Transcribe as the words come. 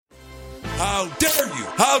How dare you?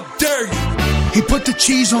 How dare you? He put the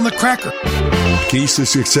cheese on the cracker. Keys to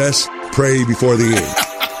success, pray before the game.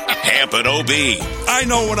 Hamp O'B. I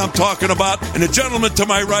know what I'm talking about, and the gentleman to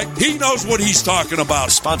my right, he knows what he's talking about.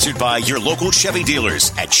 Sponsored by your local Chevy dealers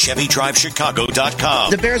at ChevyDriveChicago.com.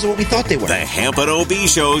 The Bears are what we thought they were. The Hamp O'B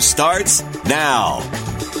Show starts now.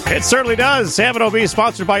 It certainly does. Hamp O'B is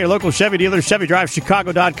sponsored by your local Chevy dealers,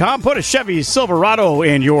 ChevyDriveChicago.com. Put a Chevy Silverado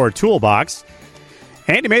in your toolbox.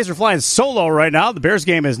 Andy Mazer flying solo right now. The Bears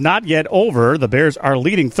game is not yet over. The Bears are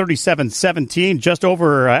leading 37-17, just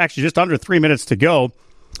under 3 minutes to go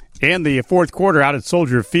in the fourth quarter out at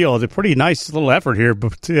Soldier Field. A pretty nice little effort here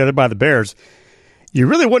together by the Bears. You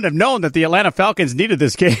really wouldn't have known that the Atlanta Falcons needed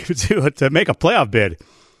this game to make a playoff bid.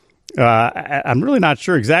 I'm really not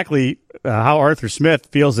sure exactly how Arthur Smith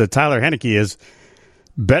feels that Tyler Heineke is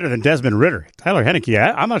better than Desmond Ridder. Tyler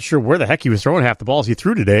Heineke, I'm not sure where the heck he was throwing half the balls he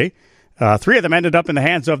threw today. 3 of them ended up in the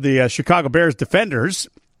hands of the Chicago Bears defenders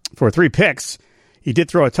for 3 picks. He did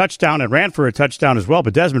throw a touchdown and ran for a touchdown as well,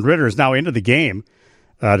 but Desmond Ridder is now into the game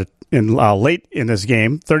late in this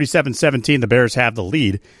game. 37-17, the Bears have the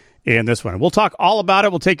lead in this one. We'll talk all about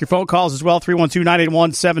it. We'll take your phone calls as well,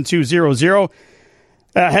 312-981-7200.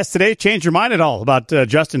 Has today changed your mind at all about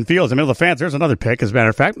Justin Fields? I mean, the fans, there's another pick, as a matter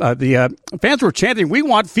of fact. The fans were chanting, "We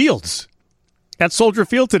want Fields" at Soldier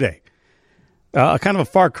Field today. Kind of a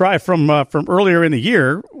far cry from earlier in the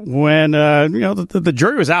year when the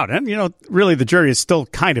jury was out, and really the jury is still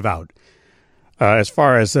kind of out as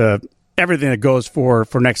far as everything that goes for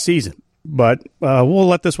next season. But we'll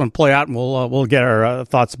let this one play out, and we'll get our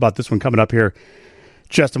thoughts about this one coming up here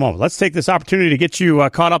just a moment. Let's take this opportunity to get you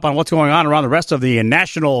caught up on what's going on around the rest of the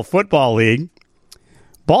National Football League.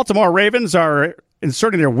 Baltimore Ravens are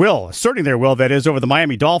asserting their will, that is, over the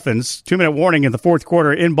Miami Dolphins. 2-minute warning in the fourth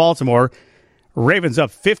quarter in Baltimore. Ravens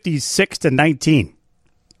up 56-19.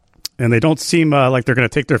 And they don't seem like they're going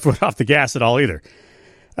to take their foot off the gas at all either.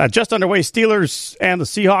 Just underway, Steelers and the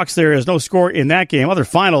Seahawks. There is no score in that game. Other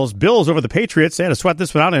finals, Bills over the Patriots. They had to sweat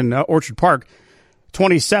this one out in Orchard Park.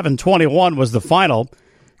 27-21 was the final.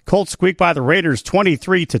 Colts squeaked by the Raiders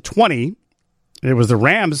 23-20. It was the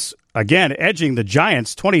Rams, again, edging the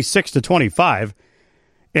Giants 26-25.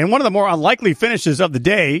 And one of the more unlikely finishes of the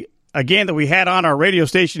day, a game that we had on our radio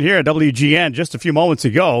station here at WGN just a few moments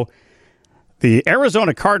ago, the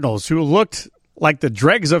Arizona Cardinals, who looked like the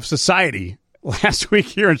dregs of society last week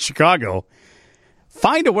here in Chicago,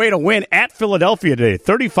 find a way to win at Philadelphia today.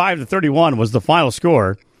 35-31 was the final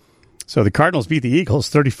score. So the Cardinals beat the Eagles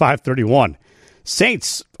 35-31.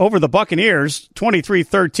 Saints over the Buccaneers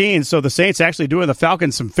 23-13. So the Saints actually doing the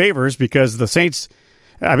Falcons some favors because the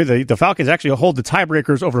Falcons actually hold the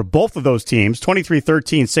tiebreakers over both of those teams.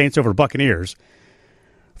 23-13 Saints over Buccaneers.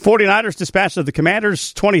 49ers dispatched of the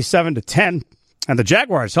Commanders 27-10. And the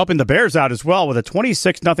Jaguars helping the Bears out as well with a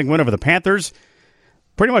 26-0 win over the Panthers.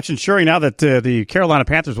 Pretty much ensuring now that the Carolina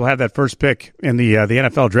Panthers will have that first pick in the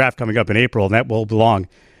NFL draft coming up in April, and that will belong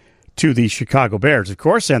to the Chicago Bears, of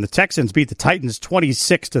course. And the Texans beat the Titans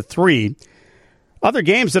 26-3. Other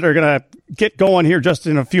games that are going to get going here just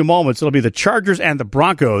in a few moments, it'll be the Chargers and the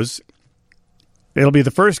Broncos. It'll be the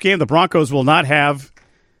first game the Broncos will not have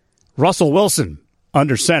Russell Wilson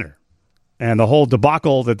under center. And the whole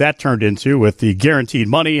debacle that turned into with the guaranteed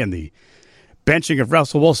money and the benching of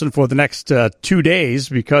Russell Wilson for the next 2 days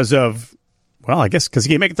because of, I guess because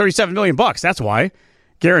he can make $37 million. That's why.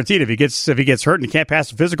 Guaranteed if he gets hurt and he can't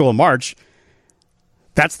pass the physical in March,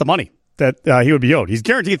 that's the money that he would be owed. He's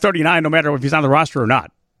guaranteed $39 no matter if he's on the roster or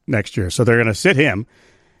not next year. So they're going to sit him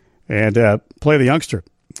and play the youngster.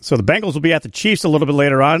 So the Bengals will be at the Chiefs a little bit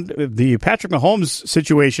later on. The Patrick Mahomes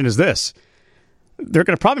situation is this. They're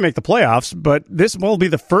going to probably make the playoffs, but this will be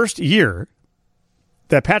the first year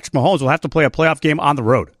that Patrick Mahomes will have to play a playoff game on the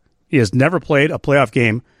road. He has never played a playoff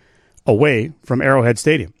game away from Arrowhead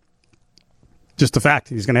Stadium. Just the fact.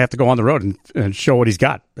 He's going to have to go on the road and show what he's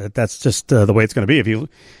got. That's just the way it's going to be. If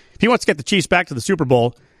he wants to get the Chiefs back to the Super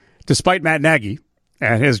Bowl, despite Matt Nagy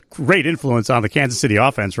and his great influence on the Kansas City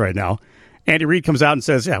offense right now, Andy Reid comes out and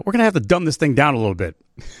says, we're going to have to dumb this thing down a little bit.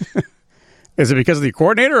 Is it because of the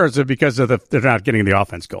coordinator, or is it because of they're not getting the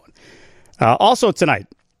offense going? Also tonight,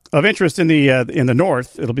 of interest in the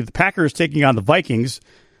North, it'll be the Packers taking on the Vikings.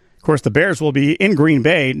 Of course, the Bears will be in Green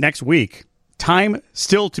Bay next week. Time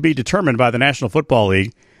still to be determined by the National Football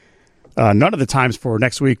League. None of the times for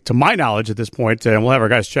next week, to my knowledge at this point, and we'll have our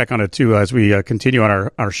guys check on it too as we continue on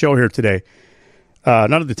our show here today.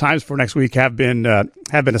 None of the times for next week have been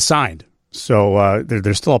assigned. So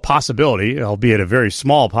there's still a possibility, albeit a very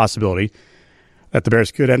small possibility, that the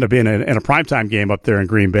Bears could end up being in a primetime game up there in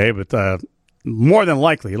Green Bay. But more than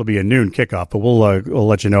likely, it'll be a noon kickoff. But we'll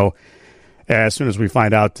let you know as soon as we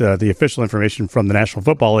find out the official information from the National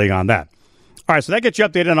Football League on that. All right, so that gets you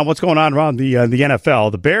updated on what's going on around the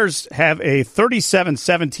NFL. The Bears have a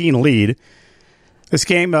 37-17 lead. This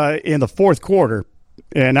game in the fourth quarter,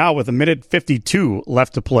 and now with a minute 52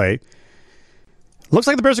 left to play. Looks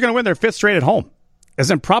like the Bears are going to win their fifth straight at home. As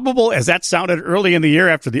improbable as that sounded early in the year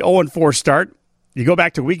after the 0-4 start, you go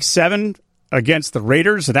back to Week 7 against the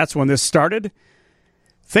Raiders, and that's when this started.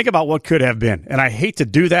 Think about what could have been. And I hate to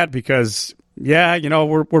do that because, yeah, you know,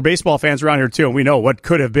 we're baseball fans around here too, and we know what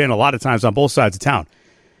could have been a lot of times on both sides of town.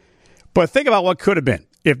 But think about what could have been.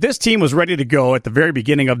 If this team was ready to go at the very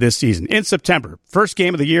beginning of this season, in September, first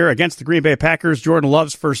game of the year against the Green Bay Packers, Jordan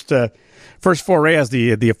Love's first foray as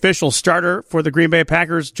the official starter for the Green Bay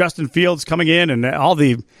Packers, Justin Fields coming in, and all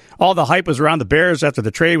the hype was around the Bears after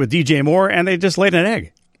the trade with DJ Moore, and they just laid an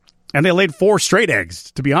egg. And they laid 4 straight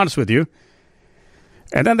eggs, to be honest with you.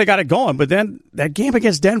 And then they got it going. But then that game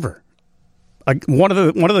against Denver, one of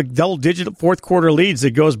the double-digit fourth quarter leads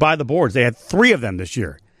that goes by the boards, they had 3 of them this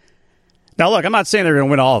year. Now, look, I'm not saying they're going to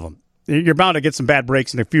win all of them. You're bound to get some bad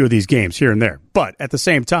breaks in a few of these games here and there. But at the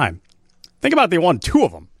same time, think about if they won 2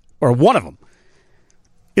 of them or 1 of them.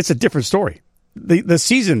 It's a different story. The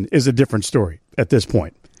season is a different story at this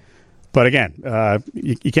point. But again,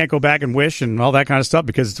 you can't go back and wish and all that kind of stuff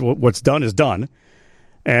because what's done is done.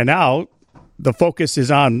 And now the focus is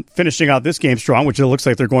on finishing out this game strong, which it looks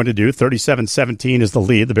like they're going to do. 37-17 is the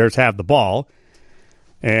lead. The Bears have the ball.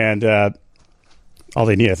 And all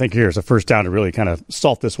they need, I think, here is a first down to really kind of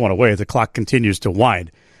salt this one away as the clock continues to wind.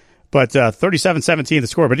 But 37-17 the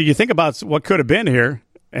score. But you think about what could have been here,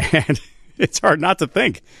 and it's hard not to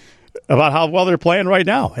think about how well they're playing right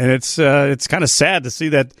now. And it's kind of sad to see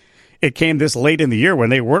that it came this late in the year when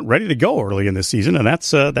they weren't ready to go early in the season, and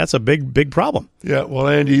that's a big problem. Yeah, well,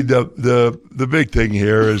 Andy, the big thing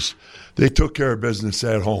here is they took care of business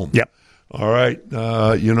at home. Yep. All right.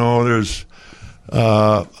 There's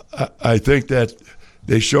I think that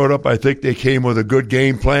they showed up. I think they came with a good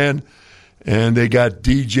game plan, and they got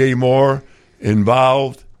DJ Moore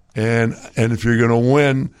involved. And if you're going to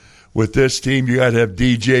win with this team, you got to have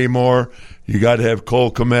DJ Moore, you got to have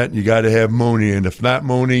Cole Kmet, and you got to have Mooney. And if not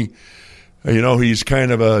Mooney, he's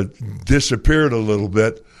kind of disappeared a little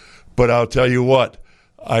bit. But I'll tell you what,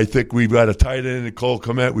 I think we've got a tight end in Cole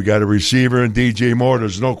Kmet. We got a receiver in DJ Moore.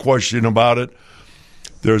 There's no question about it.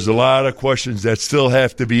 There's a lot of questions that still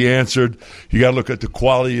have to be answered. You got to look at the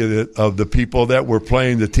quality of the people that we're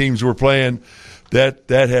playing, the teams we're playing. That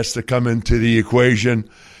has to come into the equation.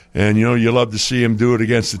 And, you love to see him do it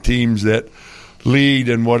against the teams that lead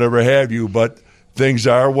and whatever have you. But things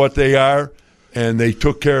are what they are, and they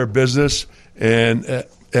took care of business, and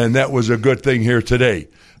that was a good thing here today.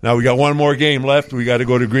 Now we got one more game left. We got to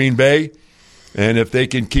go to Green Bay, and if they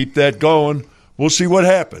can keep that going, we'll see what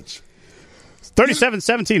happens.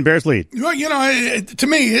 37-17 Bears lead. Well, to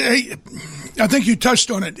me, I think you touched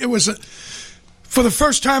on it. It was for the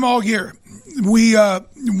first time all year, we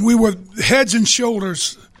were heads and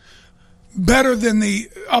shoulders better than the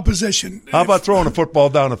opposition. How about throwing a football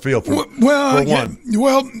down the field for one?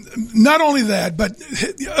 Well, not only that, but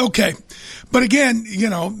okay. But again,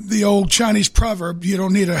 the old Chinese proverb, you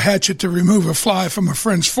don't need a hatchet to remove a fly from a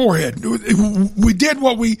friend's forehead. We did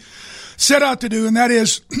what we set out to do, and that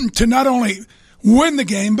is to not only win the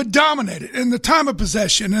game, but dominate it. And the time of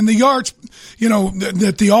possession and the yards,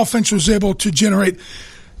 that the offense was able to generate,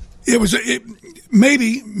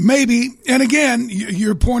 maybe, and again,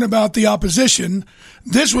 your point about the opposition,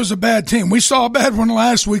 this was a bad team. We saw a bad one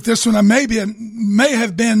last week. This one may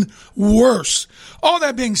have been worse. All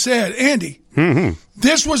that being said, Andy,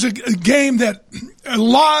 This was a game that a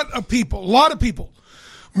lot of people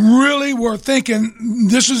really were thinking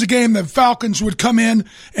this was a game that Falcons would come in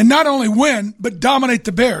and not only win, but dominate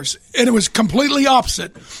the Bears. And it was completely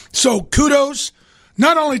opposite. So kudos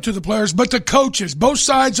not only to the players, but the coaches, both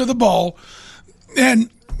sides of the ball. And,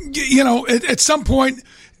 at some point,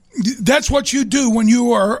 that's what you do when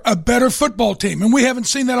you are a better football team. And we haven't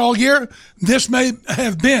seen that all year. This may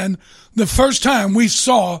have been the first time we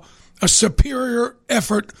saw a superior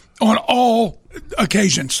effort on all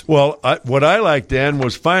occasions. Well, what I liked, Dan,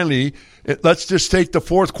 was finally, let's just take the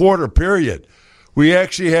fourth quarter period. We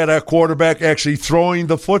actually had our quarterback actually throwing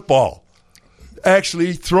the football. Trying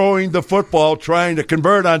to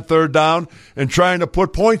convert on third down and trying to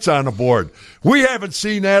put points on the board. We haven't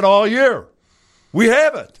seen that all year. We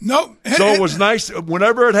haven't. No. So it was nice.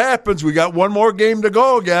 Whenever it happens, we got one more game to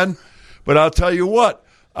go again. But I'll tell you what,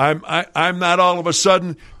 I'm not all of a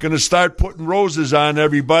sudden going to start putting roses on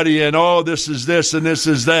everybody and, this is this and this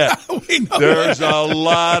is that. We know There's a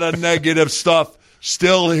lot of negative stuff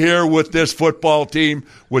still here with this football team,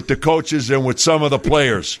 with the coaches and with some of the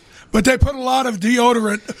players. But they put a lot of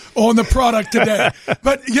deodorant on the product today.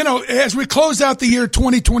 But, as we close out the year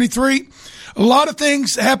 2023, a lot of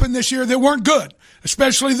things happened this year that weren't good,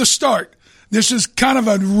 especially the start. This is kind of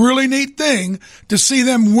a really neat thing to see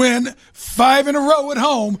them win 5 in a row at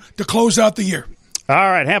home to close out the year. All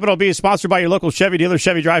right, Hamp O'B is sponsored by your local Chevy dealer,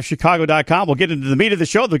 ChevyDriveChicago.com. We'll get into the meat of the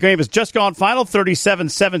show. The game has just gone final,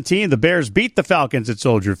 37-17. The Bears beat the Falcons at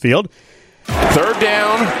Soldier Field. Third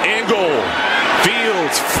down and goal.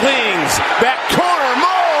 Fields flings back corner.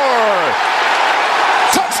 Moore!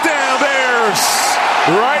 Touchdown Bears!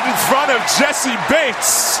 Right in front of Jesse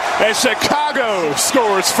Bates as Chicago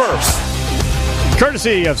scores first.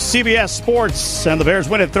 Courtesy of CBS Sports, and the Bears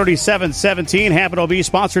win at 37-17. Hamp O'B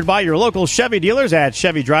sponsored by your local Chevy dealers at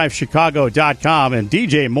ChevyDriveChicago.com. And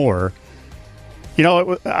DJ Moore,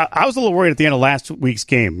 I was a little worried at the end of last week's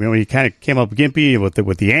game. He kind of came up gimpy with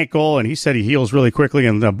the ankle, and he said he heals really quickly.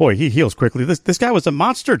 And boy, he heals quickly. This guy was a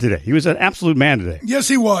monster today. He was an absolute man today. Yes,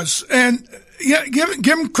 he was, and give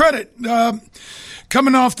him credit.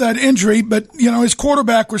 Coming off that injury, but, his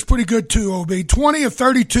quarterback was pretty good too, OB. 20 of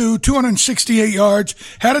 32, 268 yards,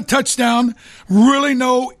 had a touchdown, really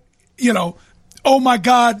no, oh my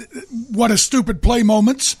God, what a stupid play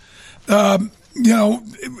moments. Eberflus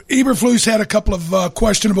had a couple of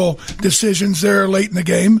questionable decisions there late in the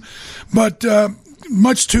game, but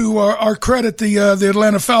much to our credit, the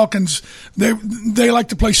Atlanta Falcons, they like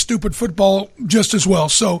to play stupid football just as well.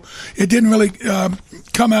 So it didn't really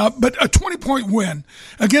come out, but a 20-point win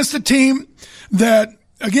against a team that,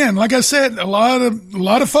 again, like I said, a lot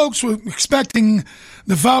of folks were expecting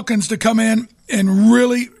the Falcons to come in and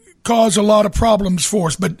really cause a lot of problems for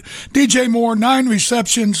us. But DJ Moore, 9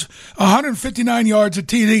 receptions, 159 yards at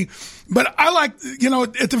TD. But I like,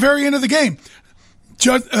 at the very end of the game,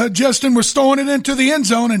 Justin was throwing it into the end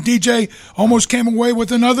zone, and DJ almost came away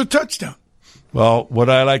with another touchdown. Well, what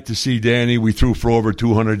I like to see, Danny, we threw for over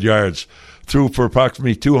 200 yards. Threw for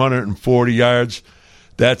approximately 240 yards.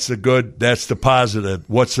 That's the positive.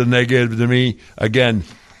 What's the negative to me? Again,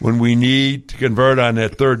 when we need to convert on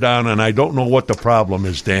that third down, and I don't know what the problem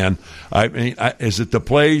is, Dan. I mean, is it the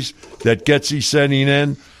plays that Getsy sending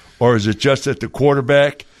in, or is it just that the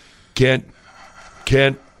quarterback can't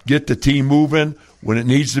get the team moving when it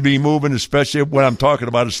needs to be moving, especially when I'm talking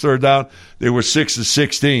about is third down? They were 6 of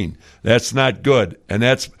 16. That's not good. And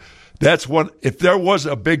that's one. If there was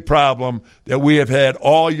a big problem that we have had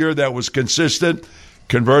all year that was consistent,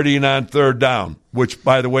 converting on third down, which,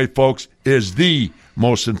 by the way, folks, is the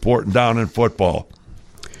most important down in football.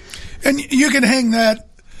 And you can hang that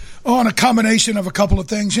on a combination of a couple of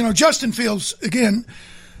things. Justin Fields, again,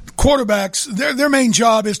 quarterbacks, their main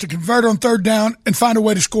job is to convert on third down and find a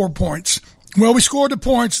way to score points. Well, we scored the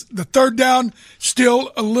points. The third down,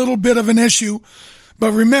 still a little bit of an issue.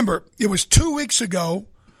 But remember, it was 2 weeks ago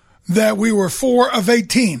that we were 4 of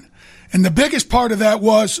 18. And the biggest part of that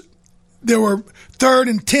was there were 3rd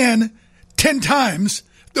and 10 times,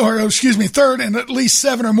 third and at least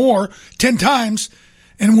 7 or more 10 times,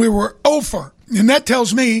 and we were over. And that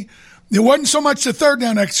tells me it wasn't so much the third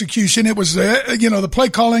down execution. It was, the play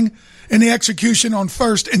calling and the execution on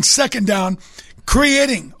first and second down,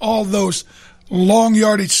 creating all those long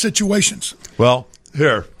yardage situations. Well,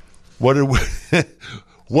 here, what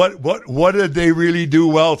did they really do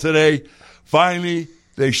well today? Finally,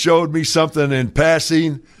 they showed me something in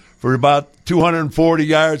passing for about 240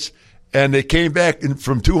 yards, and they came back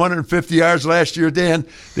from 250 yards last year, Dan.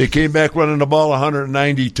 They came back running the ball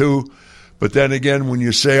 192. But then again, when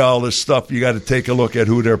you say all this stuff, you got to take a look at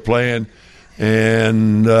who they're playing.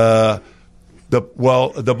 And the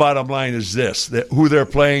bottom line is this, who they're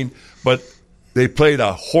playing, but they played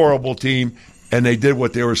a horrible team, and they did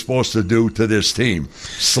what they were supposed to do to this team,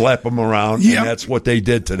 slap them around, and that's what they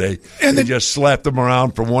did today. And they just slapped them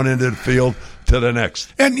around from one end of the field to the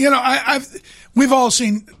next. And, we've all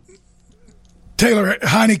seen Taylor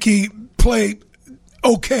Heineke play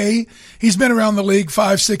okay. He's been around the league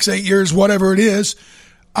 5, 6, 8 years, whatever it is.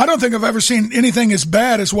 I don't think I've ever seen anything as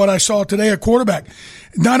bad as what I saw today at quarterback.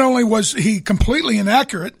 Not only was he completely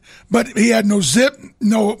inaccurate, but he had no zip,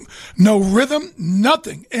 no rhythm,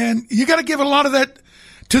 nothing. And you got to give a lot of that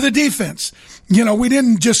to the defense. We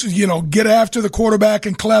didn't just, get after the quarterback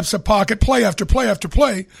and collapse the pocket play after play after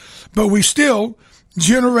play, but we still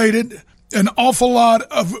generated an awful lot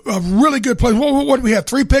of really good plays. What did we have,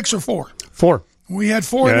 3 picks or 4? 4. We had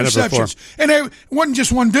 4 interceptions. And it wasn't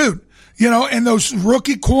just one dude. And those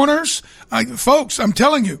rookie corners, folks, I'm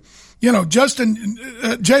telling you,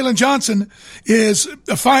 Jalen Johnson is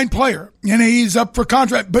a fine player, and he's up for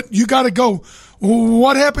contract. But you got to go,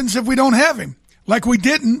 what happens if we don't have him? like we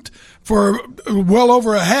didn't for well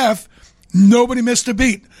over a half. Nobody missed a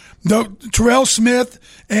beat. Terrell Smith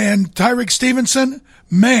and Tyreek Stevenson,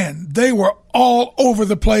 man, they were all over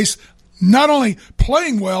the place, not only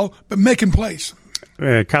playing well, but making plays.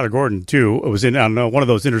 Kyler Gordon, too, was in on one of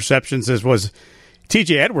those interceptions, as was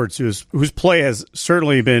T.J. Edwards, whose play has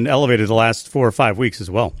certainly been elevated the last 4 or 5 weeks as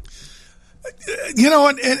well. You know,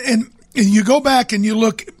 and you go back and you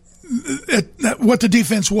look at what the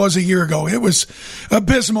defense was a year ago. It was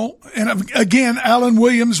abysmal. And again, Alan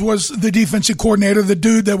Williams was the defensive coordinator, the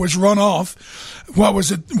dude that was run off. What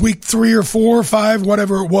was it, week 3 or 4 or 5,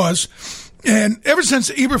 whatever it was. And ever since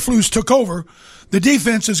Eberflus took over, the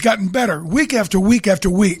defense has gotten better week after week after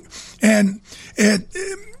week. And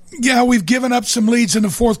yeah, we've given up some leads in the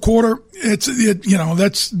fourth quarter. That's a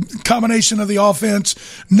combination of the offense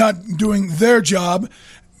not doing their job,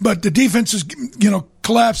 but the defense has,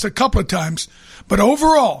 collapsed a couple of times. But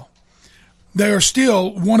overall, they are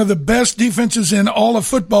still one of the best defenses in all of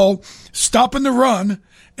football, stopping the run.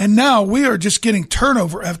 And now we are just getting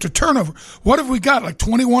turnover after turnover. What have we got? Like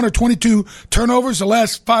 21 or 22 turnovers the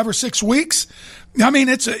last 5 or 6 weeks? I mean,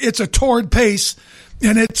 it's a torrid pace,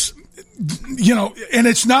 and it's, and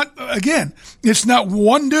it's not, again, it's not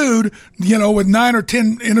one dude, with 9 or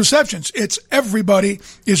 10 interceptions. It's everybody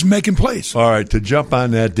is making plays. All right, to jump on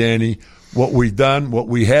that, Danny, what we've done, what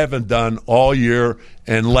we haven't done all year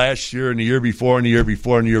and last year and the year before and the year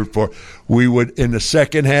before and the year before, we would, in the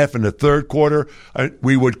second half, in the third quarter,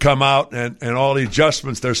 we would come out and all the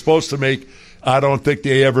adjustments they're supposed to make, I don't think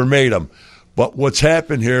they ever made them. But what's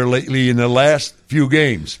happened here lately in the last few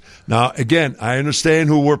games, now, again, I understand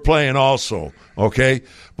who we're playing also, okay?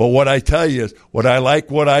 But what I tell you is, what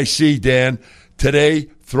I see, Dan, today,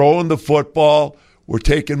 throwing the football, we're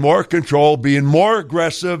taking more control, being more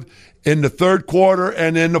aggressive in the third quarter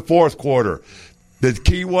and in the fourth quarter. The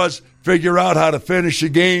key was figure out how to finish the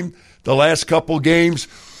game. The last couple games,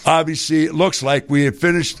 obviously, it looks like we had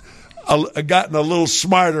gotten a little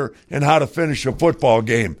smarter in how to finish a football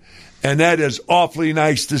game. And that is awfully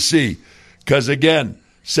nice to see. Because, again,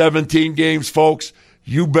 17 games, folks,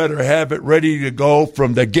 you better have it ready to go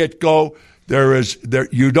from the get-go.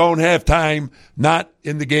 You don't have time, not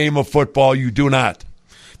in the game of football. You do not.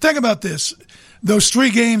 Think about this. Those 3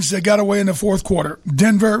 games that got away in the fourth quarter,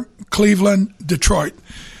 Denver, Cleveland, Detroit.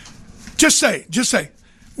 Just say,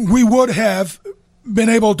 we would have been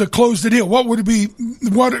able to close the deal. What would it be?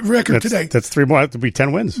 What record today? That's 3 more. That would be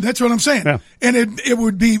 10 wins. That's what I'm saying. Yeah. And it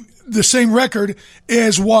would be the same record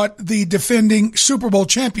as what the defending Super Bowl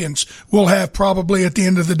champions will have probably at the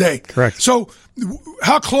end of the day. Correct. So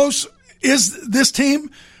how close is this team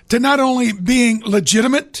to not only being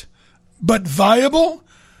legitimate but viable?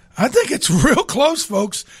 I think it's real close,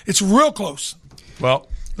 folks. It's real close. Well,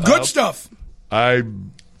 good stuff.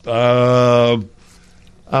 I'm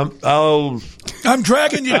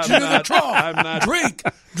dragging you to the trough. I'm not. Drink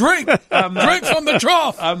from the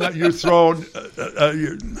trough. I'm not. You're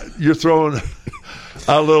throwing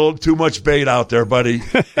a little too much bait out there, buddy,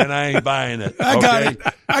 and I ain't buying it. I got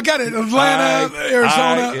it. Atlanta,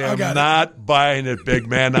 Arizona. I am not buying it, big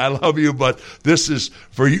man. I love you, but this is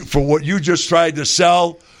for you, for what you just tried to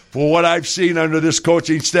sell. For what I've seen under this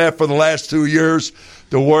coaching staff for the last 2 years,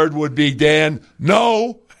 the word would be, Dan,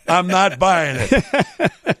 no, I'm not buying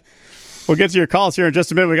it. We'll get to your calls here in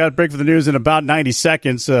just a minute. We got a break for the news in about 90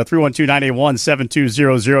 seconds.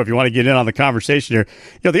 312-981-7200 if you want to get in on the conversation here.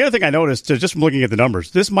 The other thing I noticed, just from looking at the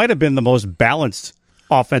numbers, this might have been the most balanced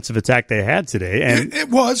offensive attack they had today. And it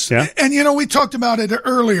was. Yeah. And, we talked about it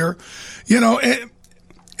earlier,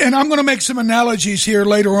 and I'm going to make some analogies here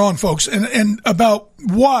later on, folks, and about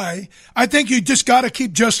why I think you just got to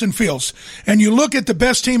keep Justin Fields. And you look at the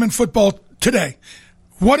best team in football today.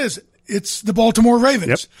 What is it? It's the Baltimore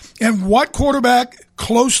Ravens. Yep. And what quarterback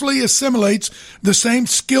closely assimilates the same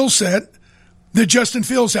skill set that Justin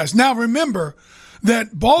Fields has? Now, remember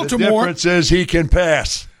that Baltimore... The difference is he can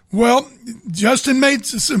pass. Well, Justin made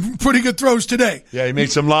some pretty good throws today. Yeah, he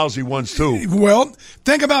made some lousy ones, too. Well,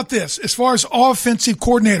 think about this. As far as offensive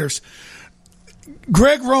coordinators,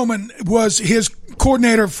 Greg Roman was his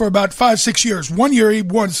coordinator for about 5-6 years. 1 year he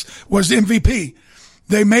was MVP.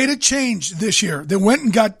 They made a change this year. They went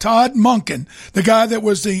and got Todd Monken, the guy that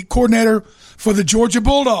was the coordinator for the Georgia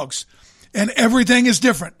Bulldogs, and everything is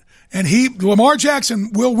different. And Lamar Jackson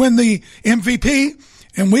will win the MVP,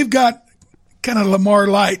 and we've got kind of Lamar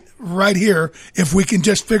Light right here if we can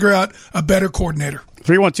just figure out a better coordinator.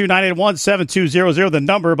 312-981-7200, the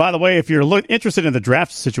number. By the way, if you're interested in the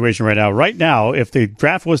draft situation right now, if the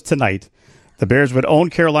draft was tonight, the Bears would own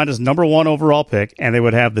Carolina's number 1 overall pick, and they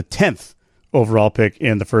would have the 10th overall pick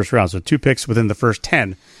in the first round. So 2 picks within the first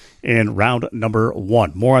 10 in round number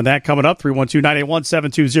 1. More on that coming up,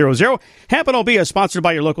 312-981-7200. Hamp O'B is sponsored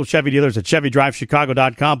by your local Chevy dealers at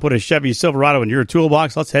ChevyDriveChicago.com. Put a Chevy Silverado in your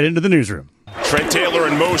toolbox. Let's head into the newsroom. Trent Taylor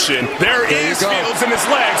in motion. There is Fields in his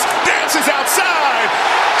legs. Dances outside.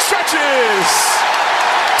 Stretches.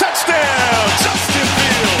 Touchdown, Justin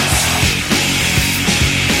Fields.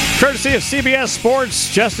 Courtesy of CBS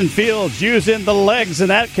Sports, Justin Fields using the legs in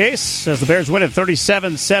that case as the Bears win at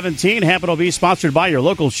 37-17. Hamp O'B sponsored by your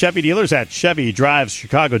local Chevy dealers at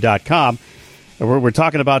ChevyDrivesChicago.com. We're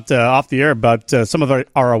talking about off the air about some of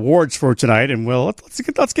our awards for tonight, and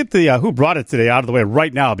let's get the who brought it today out of the way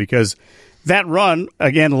right now, because that run,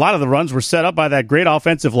 again, a lot of the runs were set up by that great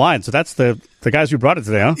offensive line. So that's the guys who brought it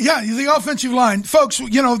today, huh? Yeah, the offensive line. Folks,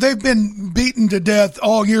 they've been beaten to death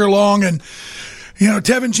all year long, and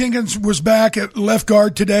Tevin Jenkins was back at left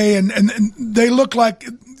guard today, and they look like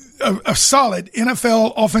a solid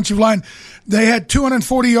NFL offensive line. They had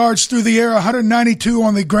 240 yards through the air, 192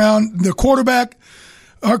 on the ground.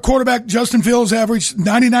 Our quarterback, Justin Fields, averaged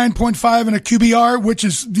 99.5 in a QBR, which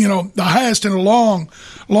is, the highest in a long,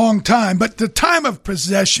 long time. But the time of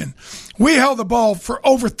possession, we held the ball for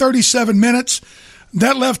over 37 minutes.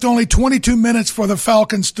 That left only 22 minutes for the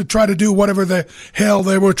Falcons to try to do whatever the hell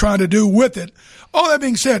they were trying to do with it. All that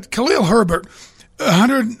being said, Khalil Herbert,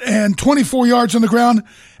 124 yards on the ground,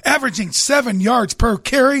 averaging 7 yards per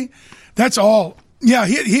carry. That's all. Yeah,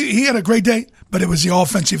 he had a great day, but it was the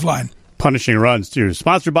offensive line. Punishing runs, too.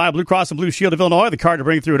 Sponsored by Blue Cross and Blue Shield of Illinois, the card to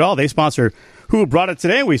bring through it all. They sponsor Who Brought It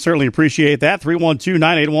Today. We certainly appreciate that.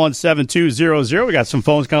 312-981-7200. We got some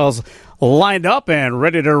phone calls lined up and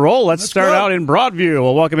ready to roll. Let's start out in Broadview.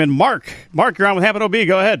 We'll welcome in Mark. Mark, you're on with Hamp O'B.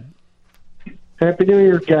 Go ahead. Happy New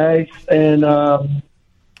Year, guys. And I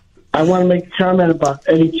want to make a comment about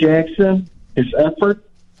Eddie Jackson, his effort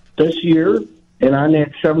this year, and on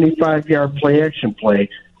that 75-yard play-action play,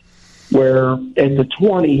 where at the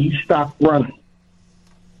 20 he stopped running.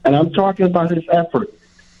 And I'm talking about his effort.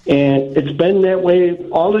 And it's been that way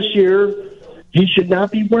all this year. He should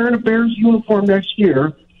not be wearing a Bears uniform next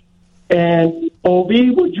year. And, OB,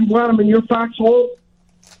 would you want him in your foxhole?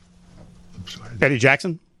 I'm sorry. Eddie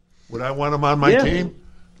Jackson? Would I want him on my team?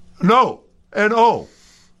 No. And no.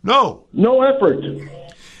 No effort.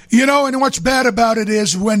 And what's bad about it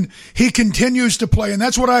is when he continues to play, and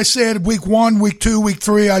that's what I said week 1, week 2, week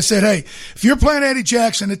 3. I said, hey, if you're playing Eddie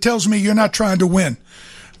Jackson, it tells me you're not trying to win.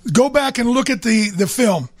 Go back and look at the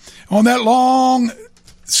film on that long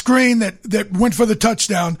screen that went for the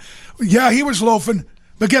touchdown. Yeah, he was loafing,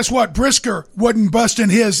 but guess what? Brisker wasn't busting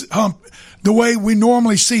his hump the way we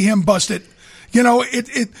normally see him bust it.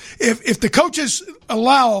 If the coaches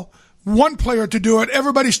allow one player to do it,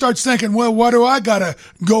 everybody starts thinking, well, why do I got to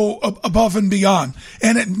go above and beyond?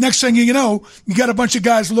 And next thing you know, you got a bunch of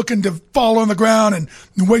guys looking to fall on the ground and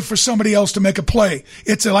wait for somebody else to make a play.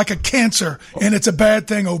 It's like a cancer, and it's a bad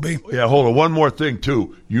thing, OB. Yeah, hold on. One more thing,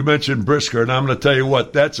 too. You mentioned Brisker, and I'm going to tell you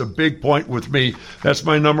what, that's a big point with me. That's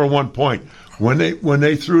my number one point. When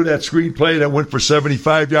they threw that screenplay that went for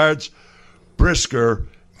 75 yards, Brisker,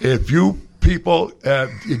 if you people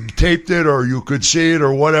taped it or you could see it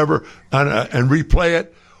or whatever and replay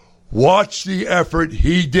it, watch the effort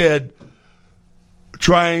he did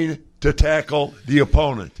trying to tackle the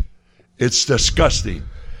opponent. It's disgusting.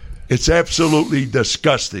 It's absolutely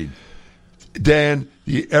disgusting. Dan,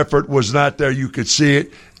 the effort was not there. You could see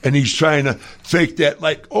it, and he's trying to fake that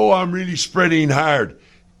like, oh, I'm really sprinting hard.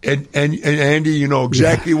 And Andy, you know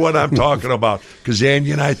exactly what I'm talking about because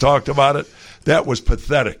Andy and I talked about it. That was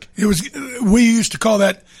pathetic. It was. We used to call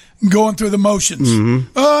that going through the motions.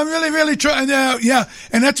 Mm-hmm. Oh, I'm really, really trying. Yeah,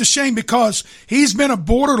 and that's a shame because he's been a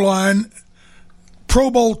borderline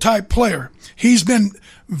Pro Bowl type player. He's been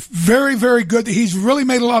very, very good. He's really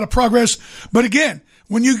made a lot of progress. But again,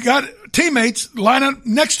 when you got teammates line up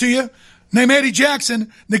next to you, named Eddie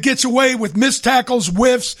Jackson, that gets away with missed tackles,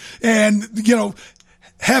 whiffs, and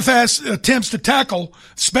half-ass attempts to tackle,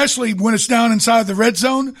 especially when it's down inside the red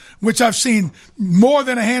zone, which I've seen more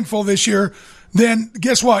than a handful this year, then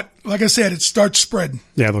guess what? Like I said, it starts spreading.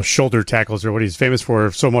 Yeah, those shoulder tackles are what he's famous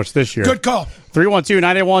for so much this year. Good call.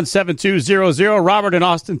 312-981-7200. Robert in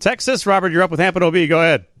Austin, Texas. Robert, you're up with Hamp O'B. Go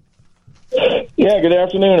ahead. Yeah, good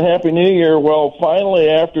afternoon. Happy New Year. Well, finally,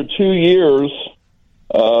 after 2 years,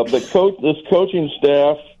 this coaching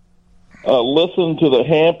staff listened to the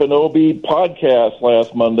Hamp and OB podcast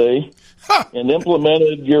last Monday and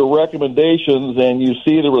implemented your recommendations, and you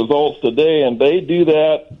see the results today. And they do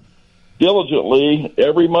that diligently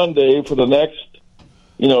every Monday for the next,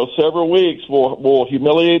 several weeks. We'll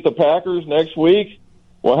humiliate the Packers next week.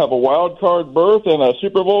 We'll have a wild card berth and a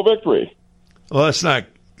Super Bowl victory. Well, let's not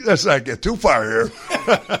let's not get too far here.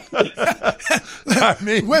 I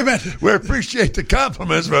mean, wait a minute. We appreciate the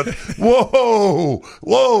compliments, but whoa.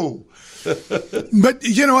 But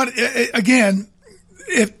you know what? Again,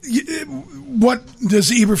 what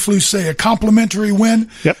does Eberflus say? A complimentary win.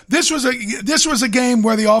 Yep. This was a game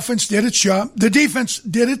where the offense did its job, the defense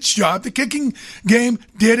did its job, the kicking game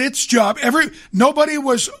did its job. Nobody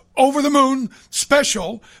was over the moon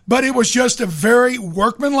special, but it was just a very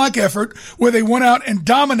workmanlike effort where they went out and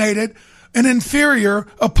dominated an inferior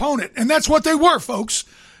opponent, and that's what they were, folks.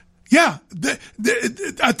 Yeah,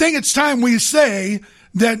 I think it's time we say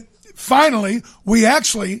that finally we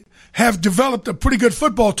actually have developed a pretty good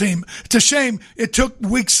football team. It's a shame it took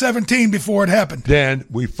week 17 before it happened. Dan,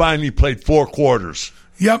 we finally played 4 quarters.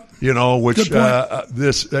 Yep. Which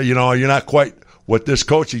you're not quite what this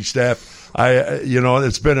coaching staff.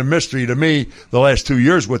 It's been a mystery to me the last 2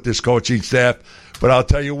 years with this coaching staff. But I'll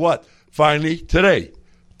tell you what, finally today,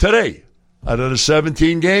 out of the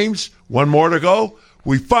 17 games, 1 more to go,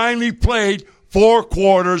 we finally played 4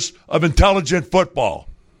 quarters of intelligent football.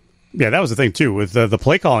 Yeah, that was the thing, too, with the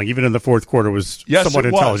play calling, even in the fourth quarter, was somewhat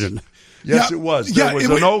intelligent. Yes, it was. There was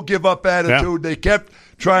a no-give-up attitude. Yeah. They kept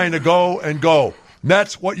trying to go and go. And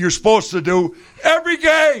that's what you're supposed to do every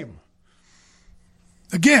game.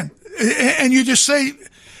 Again, and you just say,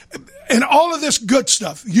 and all of this good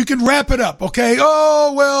stuff, you can wrap it up, okay?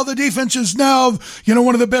 Oh, well, the defense is now,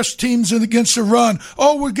 one of the best teams against the run.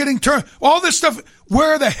 Oh, we're getting turned. All this stuff,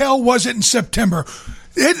 where the hell was it in September?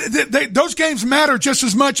 Those games matter just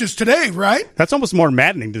as much as today, right? That's almost more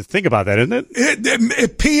maddening to think about that, isn't it?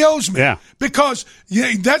 It POs me. Yeah. Because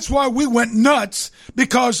that's why we went nuts,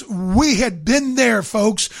 because we had been there,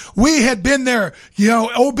 folks. We had been there.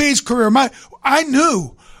 OB's career. I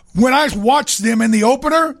knew when I watched them in the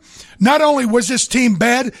opener, not only was this team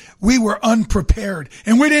bad, we were unprepared.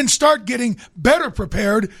 And we didn't start getting better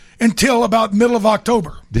prepared until about middle of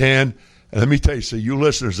October. Dan, let me tell you, so you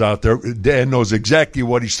listeners out there, Dan knows exactly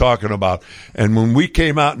what he's talking about. And when we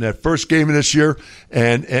came out in that first game of this year,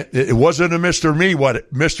 and it wasn't a mystery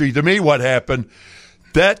to me what happened,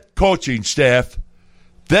 that coaching staff,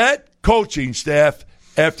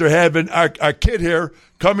 after having our kid here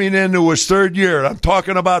coming into his 3rd year, I'm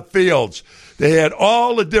talking about Fields, they had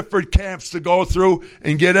all the different camps to go through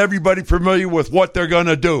and get everybody familiar with what they're going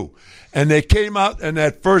to do. And they came out in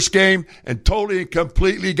that first game and totally and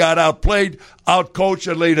completely got outplayed,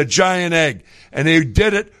 outcoached, and laid a giant egg. And they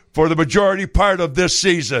did it for the majority part of this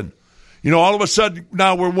season. All of a sudden,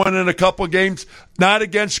 now we're winning a couple games, not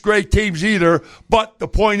against great teams either, but the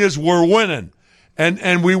point is we're winning.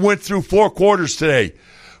 And we went through 4 quarters today.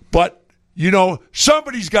 But,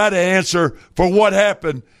 somebody's got to answer for what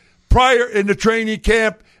happened prior in the training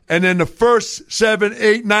camp and in the first 7,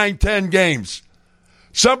 8, 9, 10 games.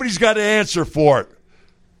 Somebody's got to answer for it.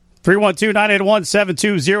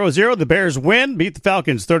 312-981-7200. The Bears win, beat the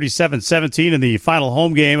Falcons 37-17 in the final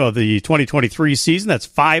home game of the 2023 season. That's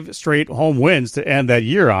 5 straight home wins to end that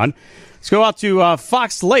year on. Let's go out to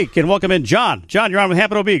Fox Lake and welcome in John. John, you're on with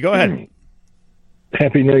Hamp O'B. Go ahead.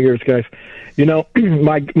 Happy New Year's, guys.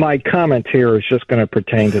 My comment here is just going to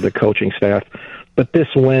pertain to the coaching staff, but this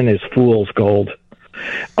win is fool's gold.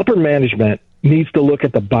 Upper management needs to look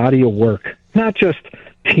at the body of work, not just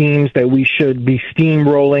teams that we should be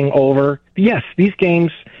steamrolling over. Yes, these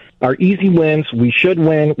games are easy wins. We should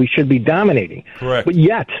win. We should be dominating. Correct. But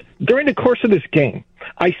yet, during the course of this game,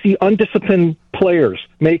 I see undisciplined players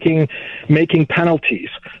making penalties,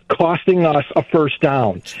 costing us a first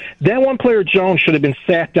down. That one player, Jones, should have been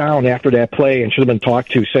sat down after that play and should have been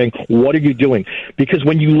talked to, saying, what are you doing? Because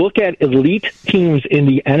when you look at elite teams in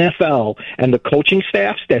the NFL and the coaching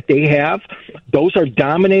staffs that they have, those are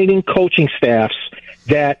dominating coaching staffs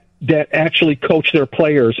that actually coach their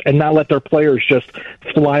players and not let their players just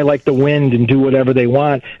fly like the wind and do whatever they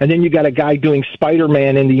want. And then you got a guy doing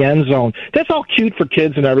Spider-Man in the end zone. That's all cute for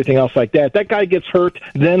kids and everything else like that. That guy gets hurt,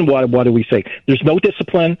 then what do we say? There's no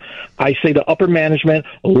discipline. I say the upper management,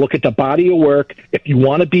 look at the body of work. If you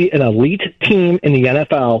want to be an elite team in the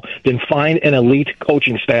NFL, then find an elite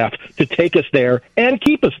coaching staff to take us there and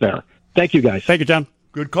keep us there. Thank you, guys. Thank you, John.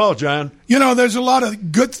 Good call, John. There's a lot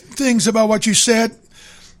of good things about what you said.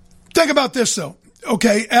 Think about this, though.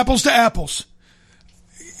 Okay, apples to apples.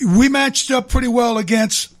 We matched up pretty well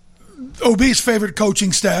against OB's favorite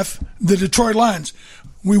coaching staff, the Detroit Lions.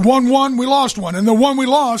 We won one, we lost one. And the one we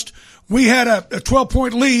lost, we had a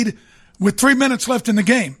 12-point lead with 3 minutes left in the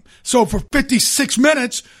game. So for 56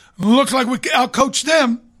 minutes, it looks like we outcoached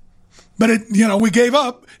them, but we gave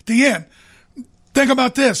up at the end. Think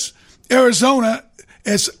about this. Arizona,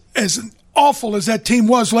 as awful as that team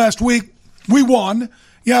was last week, we won.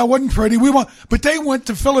 Yeah, it wasn't pretty. But they went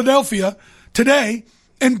to Philadelphia today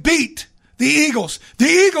and beat the Eagles. The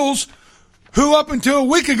Eagles, who up until a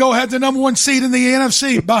week ago had the number 1 seed in the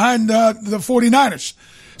NFC behind the 49ers.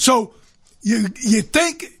 So you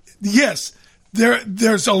think, yes,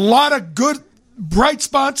 there's a lot of good bright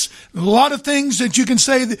spots, a lot of things that you can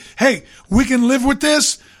say that, hey, we can live with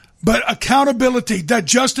this, but accountability, that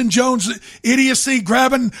Justin Jones idiocy,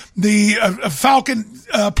 grabbing the Falcon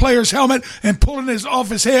player's helmet and pulling it off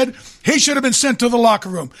his head, he should have been sent to the locker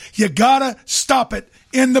room. You got to stop it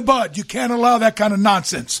in the bud. You can't allow that kind of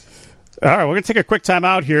nonsense. All right, we're going to take a quick time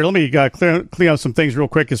out here. Let me clean up some things real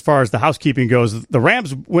quick as far as the housekeeping goes. The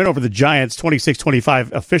Rams went over the Giants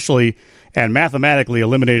 26-25 officially and mathematically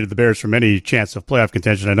eliminated the Bears from any chance of playoff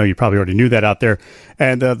contention. I know you probably already knew that out there.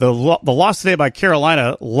 And the loss today by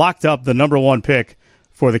Carolina locked up the number 1 pick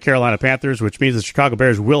for the Carolina Panthers, which means the Chicago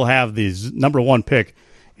Bears will have the number 1 pick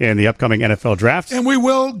in the upcoming NFL draft. And we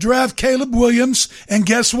will draft Caleb Williams, and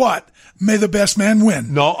guess what? May the best man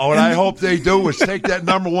win. No, what I hope they do is take that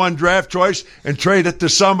number 1 draft choice and trade it to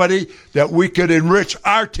somebody that we could enrich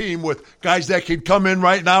our team with, guys that can come in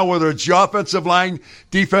right now, whether it's the offensive line,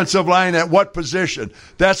 defensive line, at what position.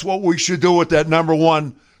 That's what we should do with that number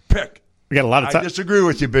 1 pick. We got a lot of time. I disagree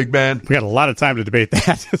with you, big man. We got a lot of time to debate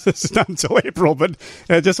that. This is not until April, but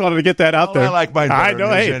I just wanted to get that out there. I like mine better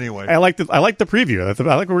than his anyway. I like the preview. I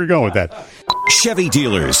like where we're going with that. Chevy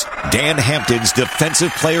dealers, Dan Hampton's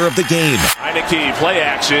defensive player of the game. Heineke, play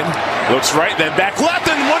action. Looks right, then back left,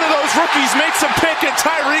 and one of those rookies makes a pick at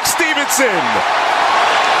Tyreek Stevenson.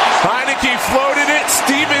 Heineke floated it.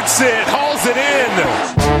 Stevenson hauls it in.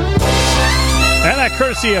 And that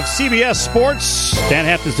courtesy of CBS Sports. Dan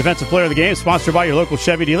Hampton's defensive player of the game, sponsored by your local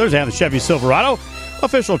Chevy dealers and the Chevy Silverado,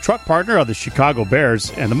 official truck partner of the Chicago Bears.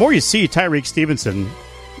 And the more you see Tyreek Stevenson,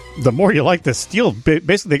 the more you like the steal.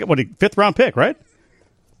 Basically, they get a 5th-round pick, right?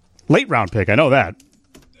 Late round pick, I know that.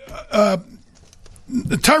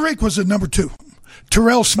 Tyreek was a number 2.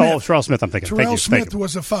 Terrell Smith. Oh, Terrell Smith, I'm thinking. Terrell Smith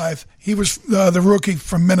was a 5. He was the rookie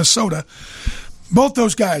from Minnesota. Both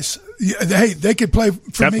those guys, hey, they could play for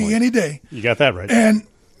Definitely. me any day. You got that right. And,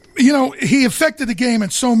 he affected the game in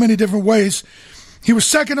so many different ways. He was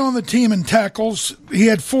second on the team in tackles. He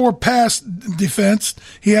had 4 pass defense.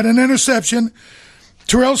 He had an interception.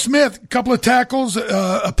 Terrell Smith, a couple of tackles,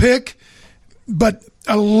 a pick. But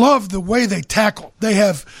I love the way they tackle. They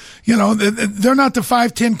have, they're not the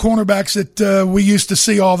 5'10" cornerbacks that we used to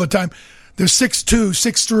see all the time. They're 6'2",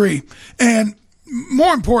 6'3". And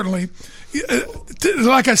more importantly,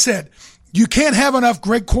 like I said, you can't have enough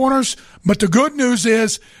great corners, but the good news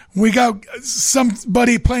is we got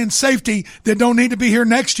somebody playing safety that don't need to be here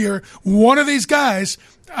next year. One of these guys,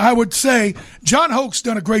 I would say, John Hoke's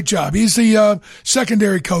done a great job. He's the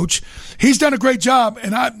secondary coach. He's done a great job,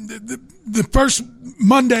 and the first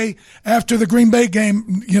Monday after the Green Bay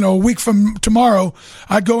game, a week from tomorrow,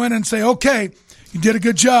 I'd go in and say, okay, you did a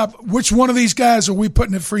good job. Which one of these guys are we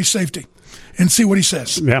putting at free safety? And see what he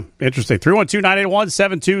says. Yeah, interesting.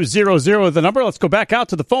 312-981-7200 the number. Let's go back out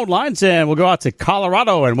to the phone lines, and we'll go out to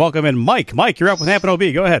Colorado and welcome in Mike. Mike, you're up with Hamp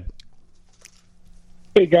O'B. Go ahead.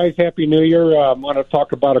 Hey, guys. Happy New Year. I want to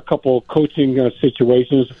talk about a couple of coaching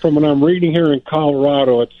situations. From what I'm reading here in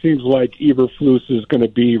Colorado, it seems like Eberflus is going to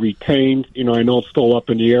be retained. I know it's still up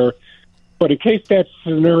in the air. But in case that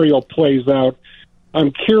scenario plays out,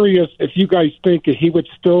 I'm curious if you guys think that he would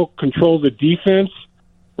still control the defense,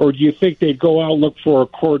 or do you think they'd go out and look for a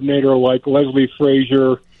coordinator like Leslie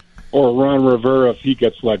Frazier or Ron Rivera if he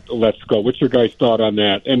gets let's go? What's your guys' thought on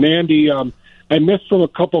that? And Andy, I missed from a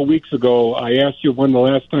couple of weeks ago. I asked you when the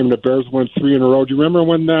last time the Bears won 3 in a row. Do you remember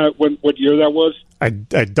what year that was? I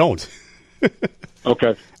don't.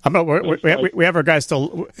 Okay. We have our guys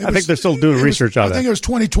still. I think they're still doing research on that. I think it was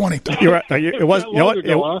 2020. You're right. It was.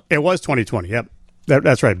 It was 2020. Yep.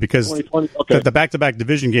 That's right, because okay. the back-to-back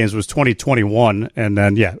division games was 2021, and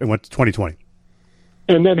then, it went to 2020.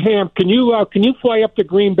 And then, Hamp, can you fly up to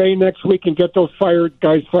Green Bay next week and get those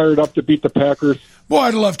guys fired up to beat the Packers? Boy,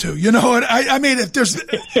 I'd love to. I mean, if there's,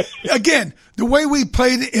 again, the way we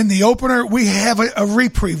played in the opener, we have a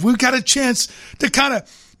reprieve. We've got a chance to kind of,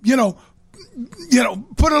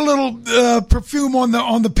 put a little perfume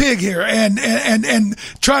on the pig here and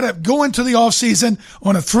try to go into the offseason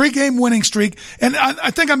on a 3-game winning streak. And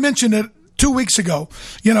I think I mentioned it 2 weeks ago,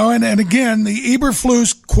 and again, the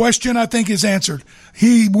Eberflus question, I think, is answered.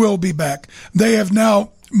 He will be back. They have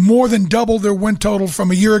now more than doubled their win total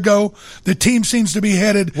from a year ago. The team seems to be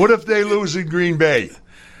headed. What if they lose in Green Bay?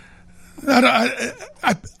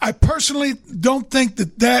 I personally don't think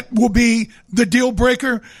that will be the deal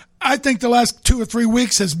breaker. I think the last 2 or 3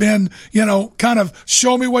 weeks has been, kind of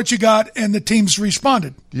show me what you got, and the team's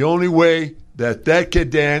responded. The only way that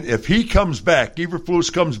kid, Dan, if he comes back,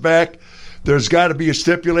 Eberflus comes back, there's got to be a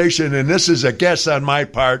stipulation, and this is a guess on my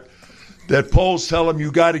part, that polls tell him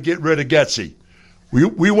you got to get rid of Getsy.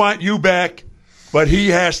 We want you back, but he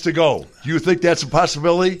has to go. Do you think that's a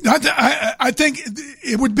possibility? I think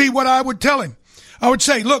it would be what I would tell him. I would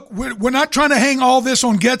say, look, we're not trying to hang all this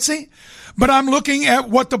on Getsy, but I'm looking at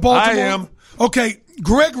what the Baltimore... I am. Okay,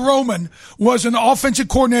 Greg Roman was an offensive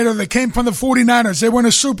coordinator that came from the 49ers. They were in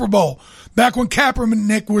a Super Bowl back when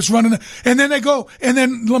Kaepernick was running. And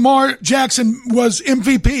then Lamar Jackson was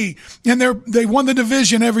MVP, and they won the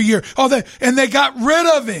division every year. And they got rid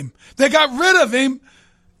of him. They got rid of him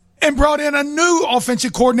and brought in a new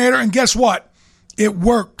offensive coordinator, and guess what? It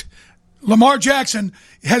worked. Lamar Jackson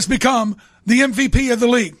has become the MVP of the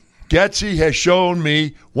league. Getsy has shown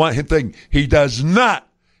me one thing. He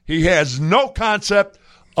has no concept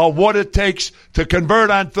of what it takes to convert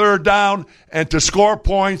on third down and to score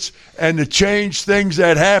points and to change things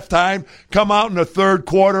at halftime, come out in the third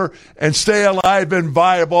quarter, and stay alive and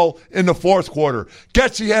viable in the fourth quarter.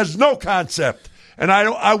 Getsy has no concept, and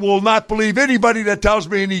I will not believe anybody that tells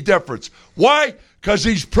me any difference. Why? Because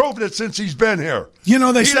he's proven it since he's been here. He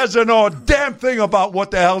doesn't know a damn thing about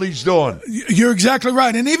what the hell he's doing. You're exactly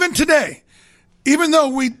right. And even today, even though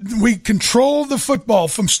we control the football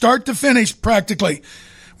from start to finish practically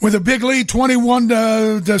with a big lead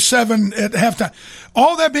 21-7 at halftime,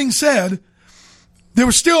 all that being said, there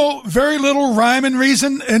was still very little rhyme and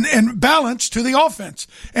reason and balance to the offense.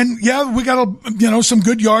 And yeah, we got some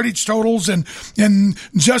good yardage totals, and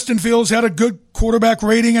Justin Fields had a good quarterback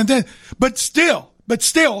rating, but still,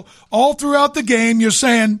 all throughout the game, you're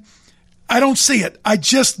saying, I don't see it. I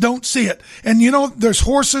just don't see it. And there's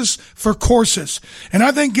horses for courses. And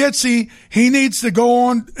I think Getsy, he needs to go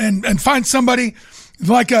on and find somebody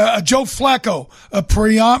like a Joe Flacco, a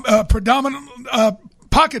predominant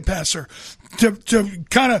pocket passer, to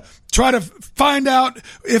kind of try to find out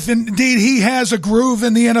if indeed he has a groove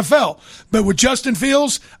in the NFL. But with Justin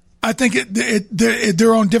Fields, I think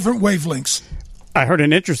they're on different wavelengths. I heard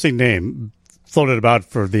an interesting name floated about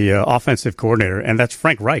for the offensive coordinator, and that's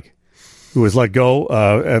Frank Reich, who was let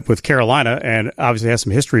go with Carolina and obviously has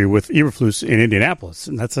some history with Eberflus in Indianapolis.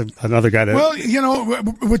 And that's another guy that... Well,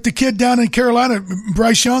 with the kid down in Carolina,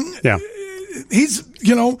 Bryce Young... Yeah. He's,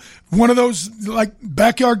 one of those like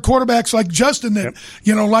backyard quarterbacks like Justin that,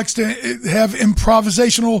 likes to have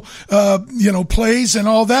improvisational, plays and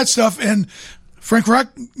all that stuff. And Frank Reich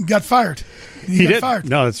got fired. He got fired.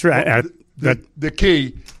 No, that's right. The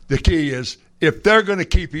key is if they're going to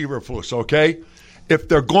keep Eberflus, okay? If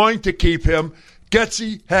they're going to keep him,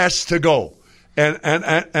 Getsy has to go. And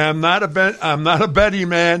I'm not a betting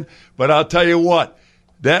man, but I'll tell you what,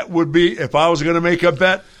 that would be, if I was going to make a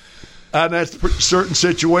bet on that certain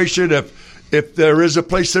situation, if there is a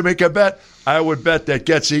place to make a bet, I would bet that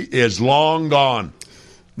Getsy is long gone,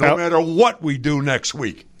 no matter what we do next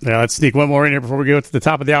week. Yeah, let's sneak one more in here before we go to the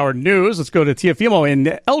top of the hour news. Let's go to Teofimo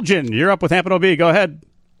in Elgin. You're up with Hamp O'B. Go ahead.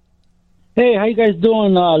 Hey, how you guys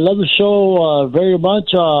doing? Love the show very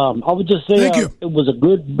much. I would just say it was a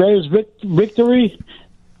good Bears victory,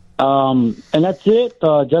 and that's it.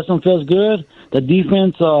 Justin feels good. The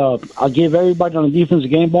defense, I'll give everybody on the defense a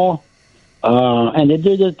game ball. And they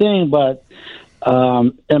did their thing, but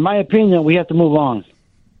in my opinion, we have to move on.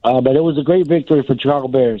 But it was a great victory for Chicago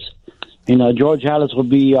Bears. George Halas will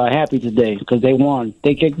be happy today because they won.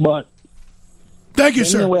 They kicked butt. Thank you,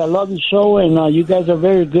 sir. Anyway, I love the show, and you guys are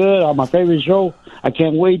very good. My favorite show. I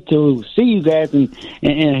can't wait to see you guys and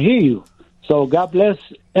hear you. So God bless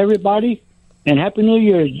everybody, and Happy New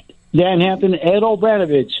Year, Dan Hampton, Ed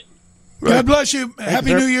O'Branovich. God bless you.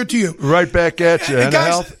 Happy New Year to you. Right back at you,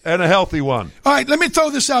 and a healthy one. All right, let me throw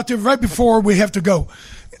this out there right before we have to go.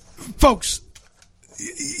 Folks,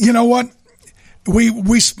 you know what?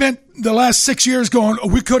 We spent the last 6 years going,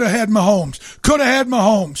 we could have had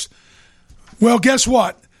Mahomes. Well, guess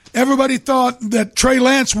what? Everybody thought that Trey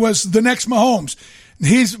Lance was the next Mahomes.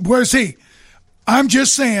 Where's he? I'm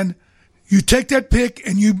just saying, you take that pick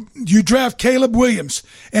and you draft Caleb Williams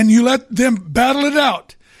and you let them battle it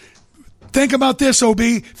out. Think about this, OB.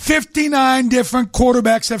 59 different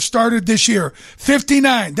quarterbacks have started this year.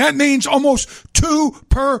 59. That means almost 2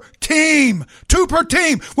 per team. 2 per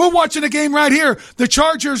team. We're watching a game right here. The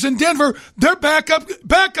Chargers in Denver, their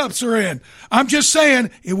backups are in. I'm just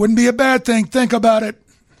saying, it wouldn't be a bad thing. Think about it.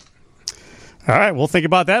 All right, we'll think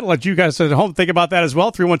about that. Let you guys at home think about that as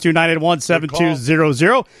well.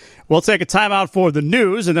 312-981-7200. We'll take a timeout for the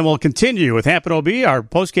news, and then we'll continue with Hamp O'B, our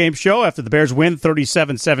post-game show after the Bears win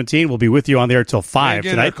 37-17. We'll be with you on there till 5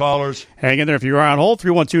 tonight. There, callers. Hang in there if you are on hold.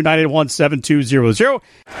 312-981-7200.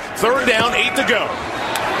 Third down, 8 to go.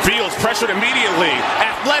 Fields pressured immediately.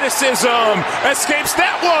 Athleticism escapes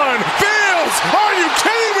that one. Fields, are you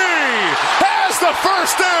kidding me? Has the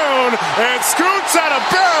first down and scoots out of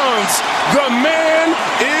bounds. The man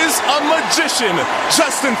is a magician,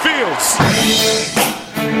 Justin Fields.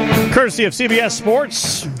 Courtesy of CBS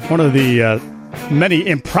Sports, one of the many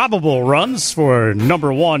improbable runs for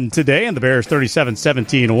number one today in the Bears'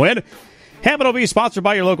 37-17 win. Hamp O'B, sponsored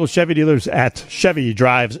by your local Chevy dealers at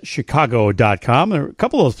ChevyDrivesChicago.com. There were a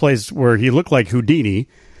couple of those plays where he looked like Houdini.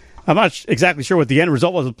 I'm not exactly sure what the end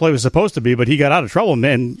result of the play was supposed to be, but he got out of trouble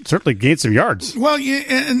and certainly gained some yards. Well,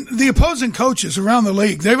 and the opposing coaches around the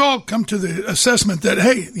league, they've all come to the assessment that,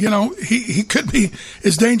 hey, he could be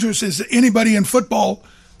as dangerous as anybody in football,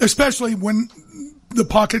 especially when the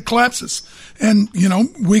pocket collapses. And,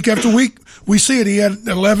 week after week, we see it. He had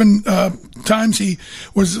 11 times he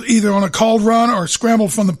was either on a called run or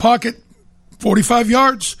scrambled from the pocket, 45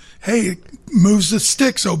 yards. Hey, moves the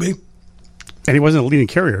sticks, OB. And he wasn't a leading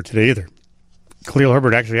carrier today either. Khalil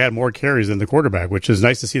Herbert actually had more carries than the quarterback, which is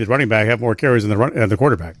nice to see the running back have more carries than the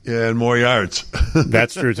quarterback. Yeah, and more yards.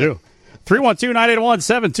 That's true, too.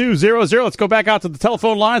 312-981-7200. Let's go back out to the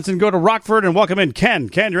telephone lines and go to Rockford and welcome in Ken.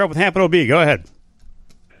 Ken, you're up with Hamp O'B. Go ahead.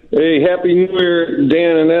 Hey, Happy New Year,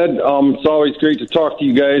 Dan and Ed. It's always great to talk to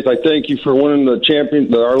you guys. I thank you for winning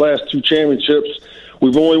our last two championships.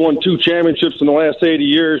 We've only won two championships in the last 80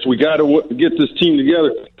 years. We got to get this team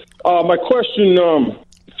together. My question,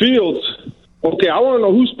 Fields. Okay, I want to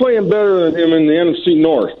know who's playing better than him in the NFC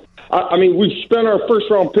North. I mean, we've spent our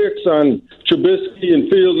first-round picks on Trubisky and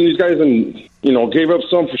Fields and these guys, and gave up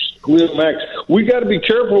some for Khalil Mack. We got to be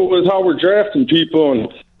careful with how we're drafting people,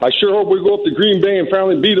 and I sure hope we go up to Green Bay and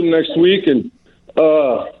finally beat them next week. And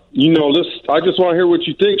I just want to hear what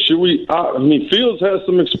you think. Should we? Fields has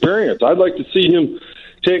some experience. I'd like to see him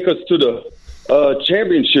take us to the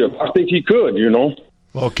championship. I think he could.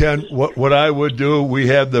 Well, Ken, what I would do, we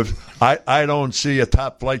have I don't see a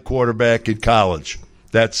top-flight quarterback in college.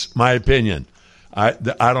 That's my opinion. I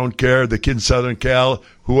don't care, the kid in Southern Cal.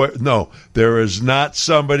 There is not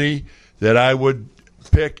somebody that I would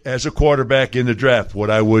pick as a quarterback in the draft. What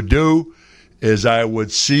I would do is I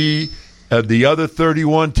would see the other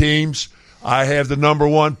 31 teams. I have the number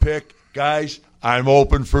one pick. Guys, I'm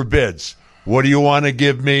open for bids. What do you want to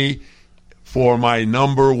give me for my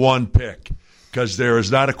number one pick? Because there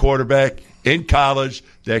is not a quarterback in college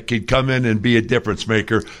that can come in and be a difference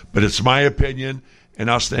maker. But it's my opinion, and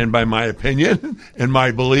I'll stand by my opinion and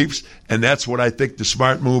my beliefs, and that's what I think the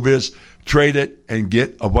smart move is. Trade it and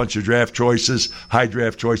get a bunch of draft choices, high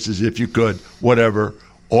draft choices if you could, whatever,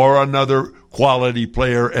 or another quality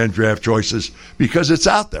player and draft choices, because it's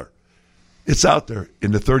out there. It's out there.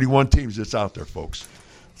 In the 31 teams, it's out there, folks.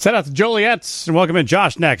 Set out to Joliet and welcome in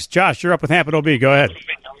Josh next. Josh, you're up with Hamp O'B. Go ahead.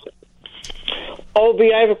 OB,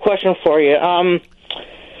 I have a question for you.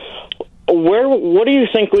 What do you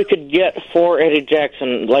think we could get for Eddie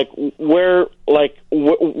Jackson? Where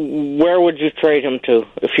would you trade him to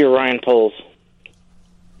if you're Ryan Poles?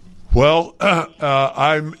 Well,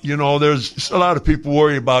 there's a lot of people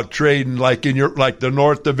worry about trading, like the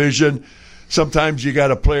North Division. Sometimes you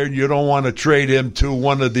got a player and you don't want to trade him to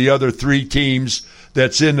one of the other three teams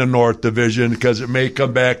that's in the North Division because it may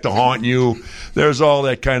come back to haunt you. There's all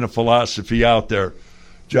that kind of philosophy out there,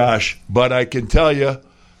 Josh. But I can tell you,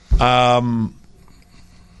 to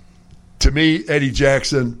me, Eddie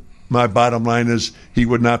Jackson, my bottom line is he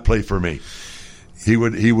would not play for me. He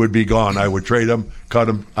would be gone. I would trade him, cut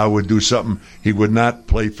him. I would do something. He would not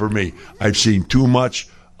play for me. I've seen too much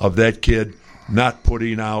of that kid not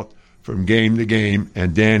putting out from game to game,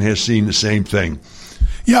 and Dan has seen the same thing.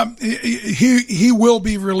 Yeah, he will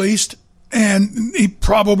be released, and he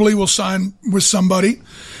probably will sign with somebody.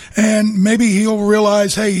 And maybe he'll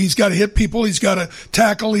realize, hey, he's got to hit people, he's got to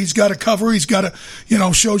tackle, he's got to cover, he's got to,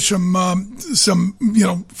 show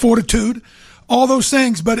some fortitude, all those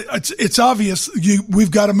things. But it's obvious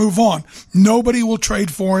we've got to move on. Nobody will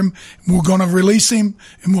trade for him. We're going to release him,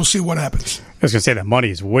 and we'll see what happens. I was going to say that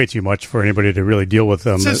money is way too much for anybody to really deal with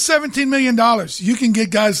them. It says $17 million. You can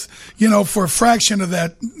get guys, for a fraction of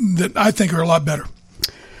that I think are a lot better.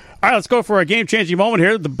 All right, let's go for a game-changing moment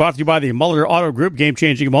here. Brought to you by the Muller Auto Group.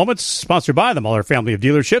 Game-changing moments sponsored by the Muller family of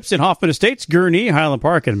dealerships in Hoffman Estates, Gurnee, Highland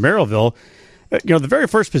Park, and Merrillville. the very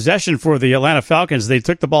first possession for the Atlanta Falcons, they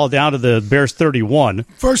took the ball down to the Bears 31.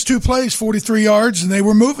 First two plays, 43 yards, and they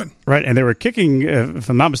were moving. Right, and they were kicking, if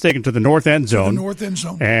I'm not mistaken, to the north end zone.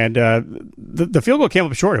 And the field goal came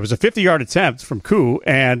up short. It was a 50-yard attempt from Koo,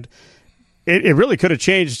 and it really could have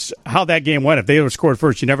changed how that game went. If they would have scored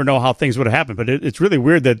first, you never know how things would have happened. But it's really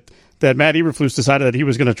weird that Matt Eberflus decided that he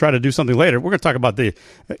was going to try to do something later. We're going to talk about the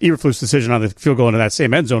Eberflus decision on the field goal into that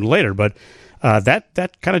same end zone later, but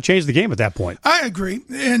that kind of changed the game at that point. I agree.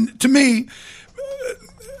 And to me,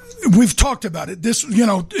 we've talked about it. This,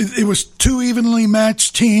 it was two evenly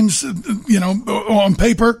matched teams, on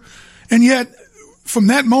paper. And yet, from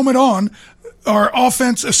that moment on, our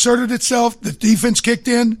offense asserted itself. The defense kicked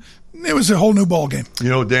in. It was a whole new ball game.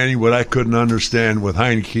 Danny, what I couldn't understand with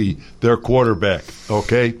Heineke, their quarterback,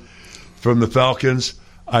 okay, from the Falcons,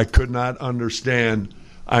 I could not understand.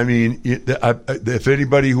 I mean, if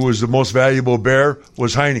anybody who was the most valuable Bear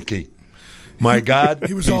was Heineke. My God,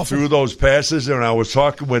 he threw those passes, and I was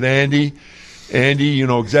talking with Andy. Andy, you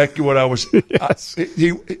know exactly what I was. Yes.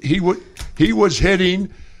 He was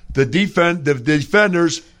hitting the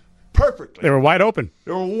defenders perfectly. They were wide open.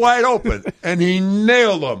 And he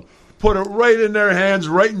nailed them. Put it right in their hands,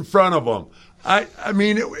 right in front of them. I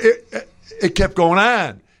mean, it kept going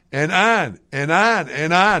on and on and on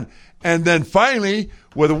and on. And then finally,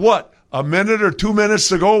 with a minute or 2 minutes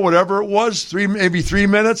to go, whatever it was, maybe 3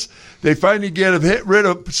 minutes, they finally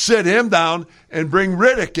sit him down and bring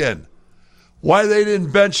Riddick in. Why they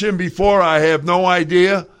didn't bench him before, I have no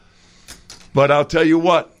idea. But I'll tell you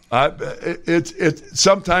what, it's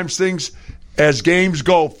sometimes things, as games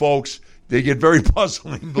go, folks, they get very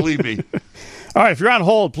puzzling, believe me. All right, if you're on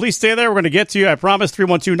hold, please stay there. We're going to get to you, I promise.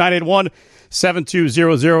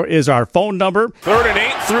 312-981-7200 is our phone number. 3rd and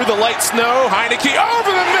 8 through the light snow. Heineke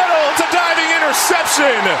over the middle. It's a diving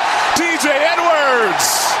interception. DJ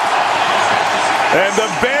Edwards. And the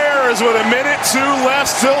Bears with a minute 2 left,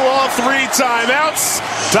 still all 3 timeouts.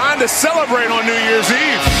 Time to celebrate on New Year's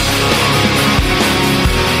Eve.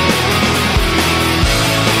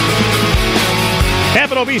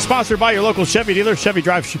 Hamp O'B sponsored by your local Chevy dealer,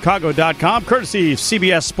 ChevyDriveChicago.com, courtesy of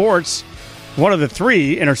CBS Sports. One of the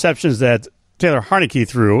 3 interceptions that Taylor Heineke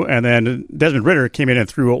threw, and then Desmond Ridder came in and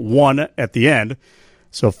threw 1 at the end.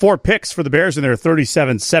 So 4 picks for the Bears in their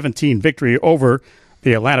 37-17 victory over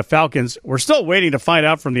the Atlanta Falcons. We're still waiting to find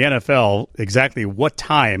out from the NFL exactly what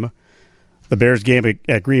time the Bears game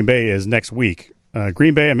at Green Bay is next week.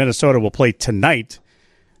 Green Bay and Minnesota will play tonight.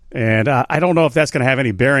 And I don't know if that's going to have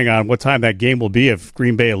any bearing on what time that game will be, if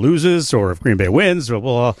Green Bay loses or if Green Bay wins. But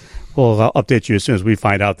we'll update you as soon as we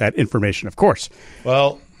find out that information, of course.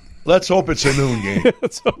 Well, let's hope it's a noon game.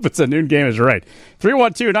 Let's hope it's a noon game is right.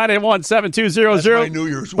 312-981-7200. That's my New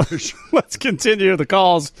Year's wish. Let's continue the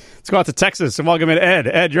calls. Let's go out to Texas and welcome in Ed.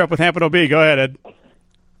 Ed, you're up with Hamp O'B. Go ahead, Ed.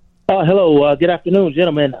 Hello. Good afternoon,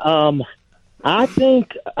 gentlemen. I'm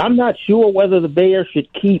not sure whether the Bears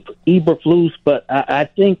should keep Eberflus, but I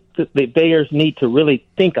think that the Bears need to really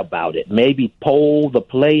think about it. Maybe poll the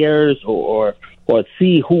players or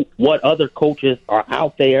see what other coaches are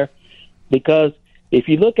out there. Because if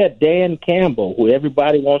you look at Dan Campbell, who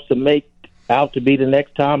everybody wants to make out to be the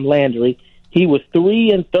next Tom Landry, he was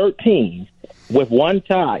 3-13 with 1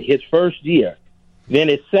 tie his first year. Then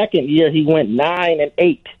his second year, he went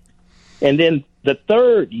 9-8, and then the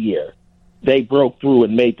third year, they broke through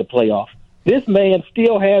and made the playoff. This man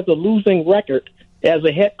still has a losing record as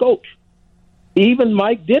a head coach. Even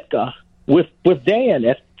Mike Ditka, with Dan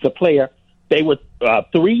as the player, they were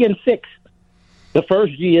 3-6 the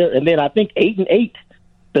first year, and then I think 8-8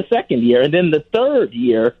 the second year, and then the third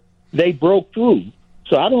year they broke through.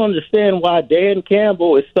 So I don't understand why Dan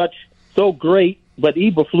Campbell is so great, but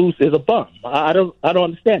Eberflus is a bum. I don't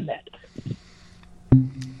understand that.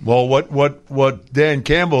 Well, what Dan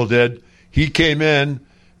Campbell did, he came in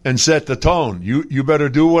and set the tone. You better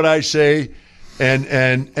do what I say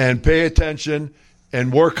and pay attention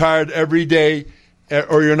and work hard every day,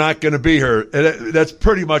 or you're not going to be here. And that's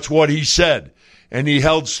pretty much what he said, and he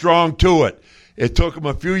held strong to it. It took him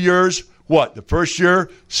a few years, the first year,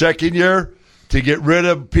 second year, to get rid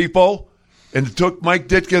of people, and it took Mike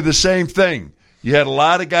Ditka the same thing. You had a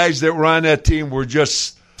lot of guys that were on that team were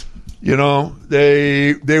just,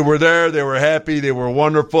 they were there, they were happy, they were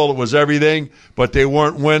wonderful, it was everything, but they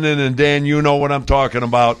weren't winning, and Dan, you know what I'm talking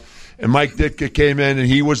about. And Mike Ditka came in, and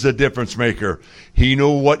he was the difference maker. He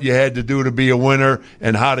knew what you had to do to be a winner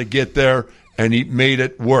and how to get there, and he made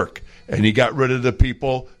it work. And he got rid of the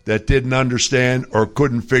people that didn't understand or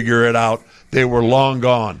couldn't figure it out. They were long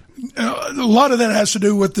gone. lot of that has to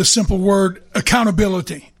do with the simple word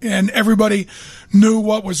accountability, and everybody knew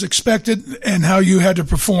what was expected and how you had to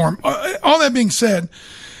perform. All that being said,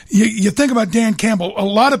 you think about Dan Campbell, a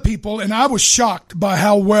lot of people, and I was shocked by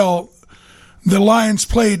how well the Lions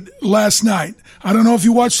played last night. I don't know if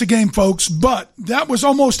you watched the game, folks, but that was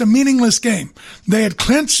almost a meaningless game. They had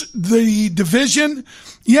clinched the division.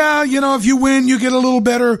 Yeah, if you win, you get a little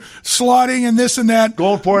better slotting and this and that.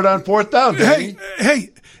 Going for it on fourth down, Danny. Hey,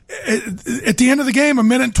 at the end of the game,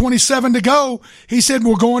 1:27 to go, he said,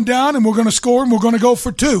 we're going down and we're going to score and we're going to go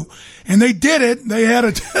for 2. And they did it. They had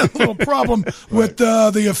a little problem with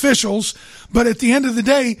the officials. But at the end of the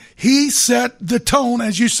day, he set the tone,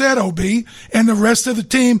 as you said, OB, and the rest of the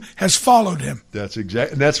team has followed him.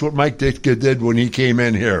 That's what Mike Ditka did when he came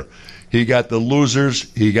in here. He got the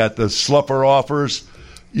losers. He got the slupper offers.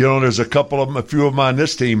 There's a few of them on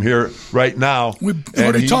this team here right now. We've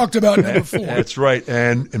already talked about that before. That's right.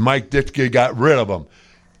 And Mike Ditka got rid of them.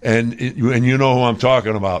 And you know who I'm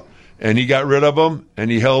talking about. And he got rid of them,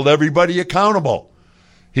 and he held everybody accountable.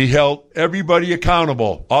 He held everybody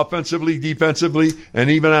accountable, offensively, defensively, and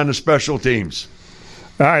even on the special teams.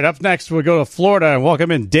 All right, up next, we'll go to Florida and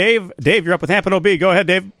welcome in Dave. Dave, you're up with Hamp O'B. Go ahead,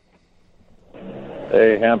 Dave.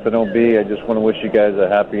 Hey, Hamp O'B. I just want to wish you guys a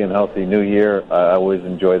happy and healthy new year. I always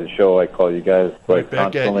enjoy the show. I call you guys quite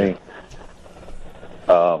constantly.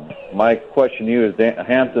 My question to you is,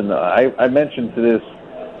 Hampton, I mentioned to this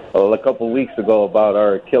a couple of weeks ago about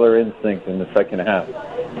our killer instinct in the second half.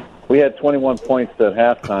 We had 21 points at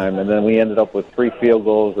halftime, and then we ended up with 3 field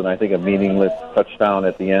goals and I think a meaningless touchdown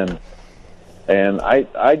at the end. And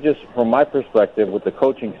I just, from my perspective with the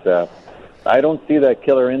coaching staff, I don't see that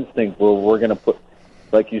killer instinct where we're going to put,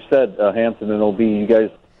 like you said, Hampton and OB, you guys,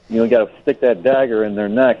 got to stick that dagger in their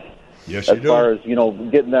neck. Yes, you do. As far as,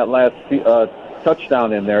 getting that last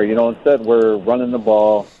touchdown in there. Instead we're running the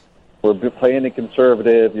ball. We're playing it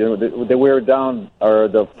conservative. They were down, or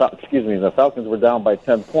the Falcons were down by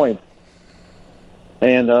 10 points,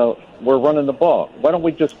 and we're running the ball. Why don't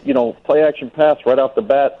we just, play action pass right off the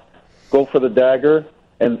bat, go for the dagger,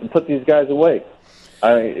 and put these guys away?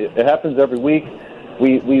 It happens every week.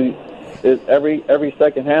 Every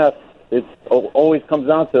second half, it always comes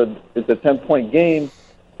down to it's a 10-point game,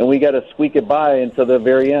 and we got to squeak it by until the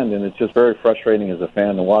very end, and it's just very frustrating as a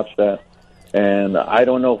fan to watch that. And I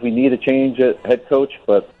don't know if we need a change at head coach,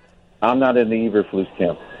 but I'm not in the Eberflus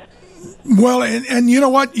camp. Well, and you know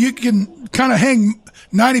what? You can kind of hang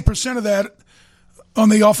 90% of that on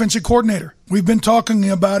the offensive coordinator. We've been talking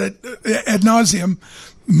about it ad nauseum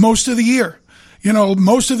most of the year.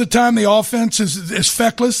 Most of the time the offense is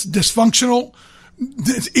feckless, dysfunctional,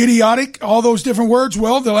 idiotic, all those different words.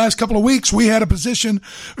 Well, the last couple of weeks we had a position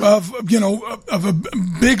of a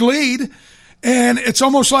big lead. And it's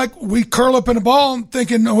almost like we curl up in a ball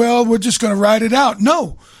thinking, well, we're just going to ride it out.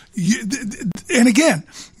 No. And again,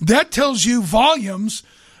 that tells you volumes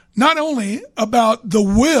not only about the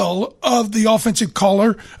will of the offensive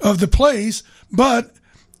caller of the plays, but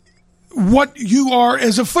what you are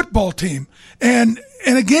as a football team. And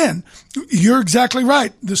again, you're exactly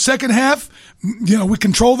right. The second half, we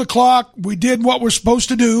control the clock. We did what we're supposed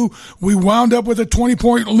to do. We wound up with a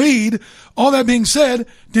 20-point lead. All that being said,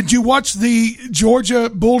 did you watch the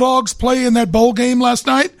Georgia Bulldogs play in that bowl game last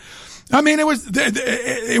night? I mean, it was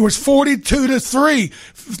 42-3,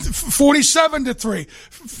 47-3,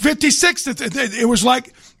 56-3. It was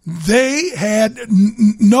like they had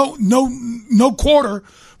no quarter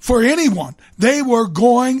for anyone. They were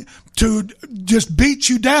going to just beat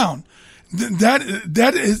you down.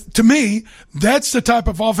 That is, to me, that's the type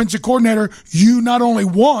of offensive coordinator you not only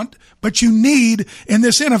want, but you need in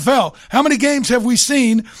this NFL. How many games have we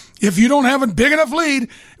seen, if you don't have a big enough lead,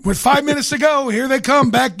 with 5 minutes to go, here they come,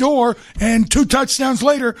 back door, and 2 touchdowns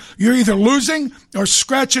later, you're either losing or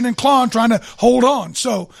scratching and clawing, trying to hold on.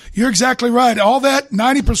 So you're exactly right. All that,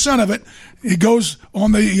 90% of it, it goes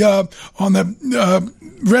on the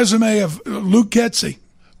resume of Luke Getsy.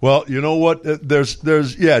 Well, you know what? There's,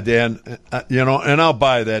 Dan, and I'll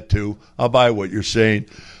buy that too. I'll buy what you're saying.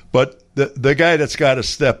 But the guy that's got to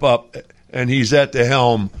step up, and he's at the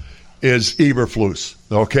helm, is Eberflus,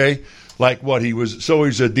 okay? Like what he was. So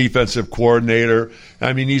he's a defensive coordinator.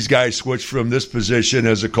 I mean, these guys switch from this position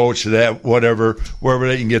as a coach to that, whatever, wherever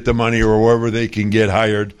they can get the money or wherever they can get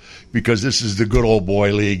hired, because this is the good old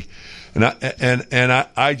boy league. And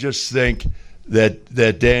I just think that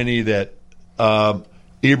Danny, that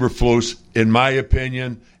Eberflus, in my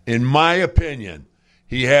opinion,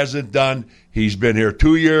 he hasn't done. He's been here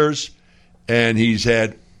 2 years, and he's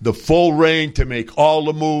had the full reign to make all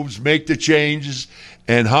the moves, make the changes.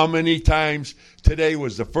 And how many times today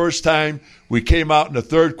was the first time we came out in the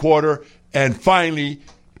third quarter and finally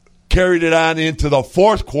carried it on into the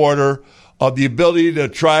fourth quarter of the ability to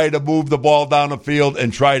try to move the ball down the field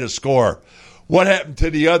and try to score. What happened to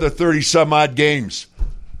the other 30-some-odd games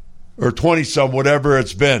or 20-some, whatever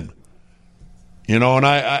it's been? You know, and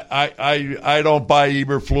I don't buy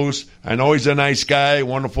Eberflus. I know he's a nice guy,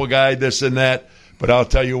 wonderful guy, this and that. But I'll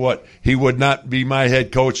tell you what, he would not be my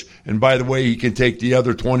head coach. And by the way, he can take the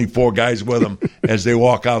other 24 guys with him as they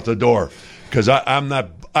walk out the door. Because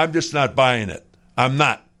I'm just not buying it. I'm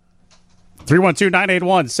not.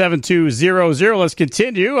 312-981-7200. Let's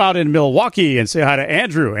continue out in Milwaukee and say hi to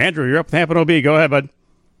Andrew. Andrew, you're up with Hamp O'B. Go ahead, bud.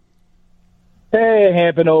 Hey,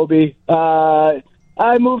 Hamp O'B. I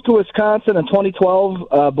moved to Wisconsin in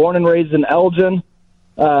 2012, born and raised in Elgin.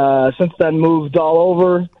 Since then, moved all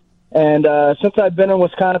over. And since I've been in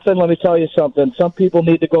Wisconsin, let me tell you something. Some people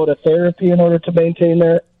need to go to therapy in order to maintain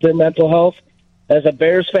their mental health. As a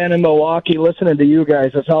Bears fan in Milwaukee, listening to you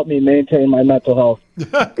guys has helped me maintain my mental health.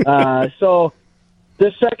 So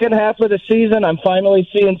this second half of the season, I'm finally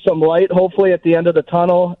seeing some light, hopefully at the end of the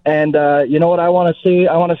tunnel. And you know what I want to see?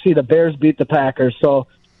 I want to see the Bears beat the Packers. So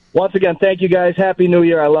once again, thank you guys. Happy New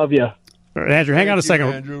Year. I love you. All right, Andrew, hang on a second.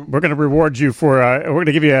 Andrew. We're going to reward you for we're going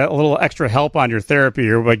to give you a little extra help on your therapy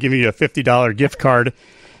here by giving you a $50 gift card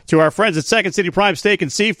to our friends at Second City Prime Steak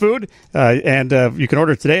and Seafood. And you can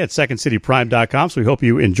order today at secondcityprime.com, so we hope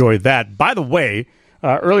you enjoy that. By the way,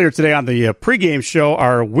 earlier today on the pregame show,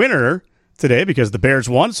 our winner today, because the Bears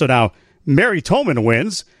won, so now Mary Toman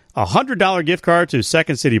wins, a $100 gift card to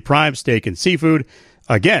Second City Prime Steak and Seafood.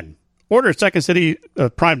 Again, order at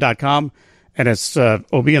secondcityprime.com. And as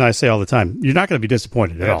OB and I say all the time, you're not going to be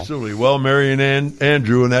disappointed at all. Absolutely. Well, Mary and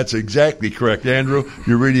Andrew, and that's exactly correct. Andrew,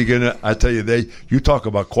 you're really going to, I tell you, you talk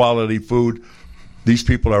about quality food. These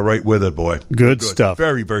people are right with it, boy. Good stuff.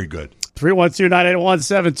 Very, very good.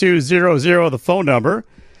 312-981-7200, the phone number.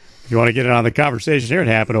 If you want to get in on the conversation here at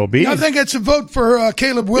Hamp O'B. I think it's a vote for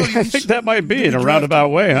Caleb Williams. I think that might be in a roundabout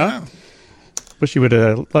way, huh? Yeah. Wish you would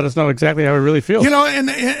let us know exactly how he really feels. You know,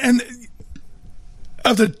 and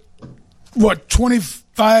of the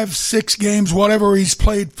 6 games, whatever he's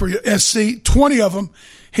played for SC, 20 of them,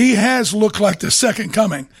 he has looked like the second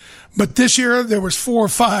coming. But this year, there was 4 or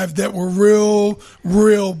 5 that were real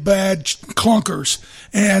bad clunkers.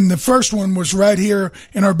 And the first one was right here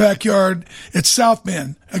in our backyard at South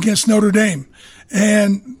Bend against Notre Dame.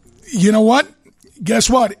 And you know what? Guess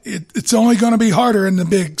what? It's only going to be harder in the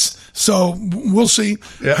bigs. So we'll see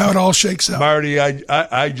how it all shakes out. Marty,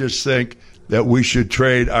 I just think that we should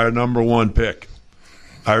trade our number 1 pick.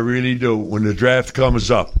 I really do. When the draft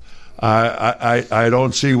comes up, I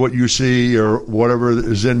don't see what you see or whatever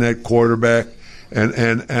is in that quarterback,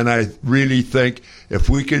 and I really think if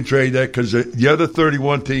we can trade that, because the other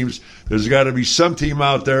 31 teams, there's got to be some team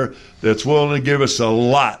out there that's willing to give us a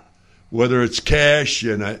lot, whether it's cash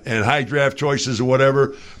and high draft choices or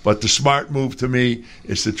whatever. But the smart move to me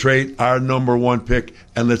is to trade our number 1 pick,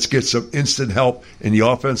 and let's get some instant help in the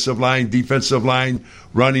offensive line, defensive line,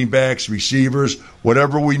 running backs, receivers,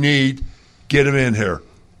 whatever we need, get them in here.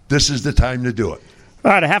 This is the time to do it.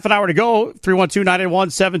 All right, a half an hour to go.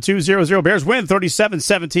 312-981-7200. Bears win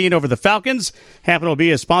 37-17 over the Falcons. Hamp O'B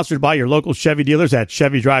is sponsored by your local Chevy dealers at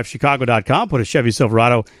ChevyDriveChicago.com. Put a Chevy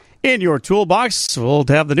Silverado in your toolbox. We'll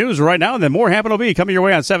have the news right now, and then more Hamp O'B coming your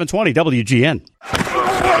way on 720 WGN.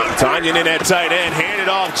 Tanyan in at tight end, handed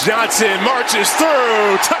off. Johnson marches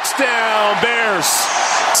through. Touchdown, Bears.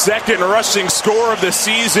 Second rushing score of the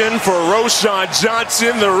season for Roschon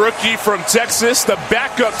Johnson, the rookie from Texas, the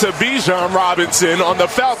backup to Bijan Robinson on the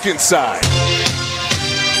Falcons side.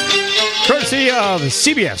 Courtesy of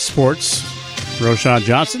CBS Sports, Roschon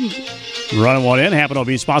Johnson running one in. Hamp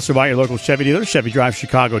O'B sponsored by your local Chevy dealer,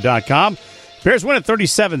 ChevyDriveChicago.com. Bears win at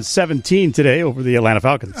 37-17 today over the Atlanta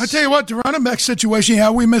Falcons. I tell you what, the running back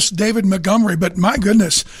situation, we missed David Montgomery, but my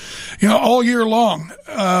goodness, all year long,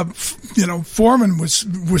 Foreman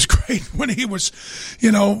was great when he was,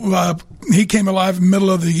 he came alive in the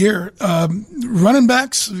middle of the year. Running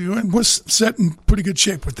backs was set in pretty good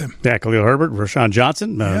shape with them. Yeah, Khalil Herbert, Roschon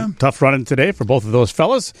Johnson, tough running today for both of those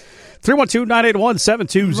fellas.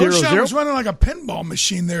 312-981-7200. Roschon was running like a pinball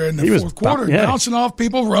machine there in the fourth quarter, bouncing off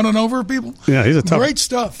people, running over people. Yeah, he's a great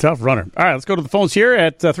stuff. Tough runner. All right, let's go to the phones here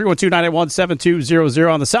at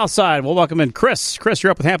 312-981-7200 on the south side. We'll welcome in Chris. Chris, you're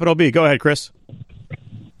up with Hamp O'B. Go ahead, Chris.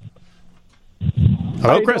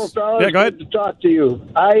 Hello, Chris. Go ahead. Good to talk to you.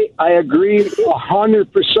 I agree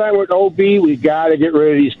 100% with OB. We got to get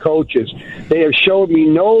rid of these coaches. They have showed me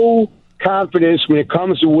no confidence when it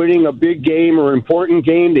comes to winning a big game or important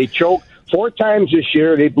game. They choked 4 times this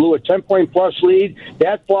year. They blew a 10-point plus lead.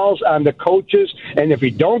 That falls on the coaches. And if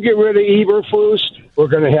we don't get rid of Eberflus, we're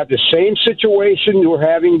going to have the same situation we're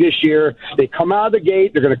having this year. They come out of the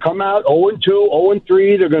gate, they're going to come out 0-2,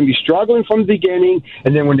 0-3. They're going to be struggling from the beginning,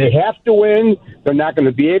 and then when they have to win, they're not going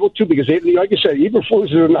to be able to because, like I said, Eberflus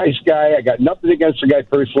is a nice guy. I got nothing against the guy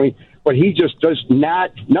personally, but he just does not.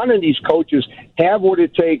 None of these coaches have what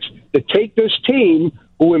it takes to take this team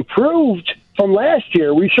who improved from last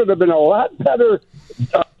year. We should have been a lot better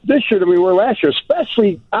this year than we were last year,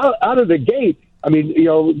 especially out of the gate. I mean,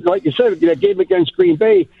 like you said, that game against Green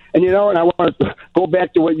Bay, and and I want to go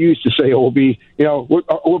back to what you used to say, OB.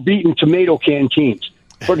 We're beating tomato can teams.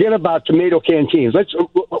 Forget about tomato can teams.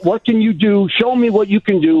 What can you do? Show me what you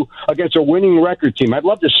can do against a winning record team. I'd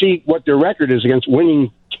love to see what their record is against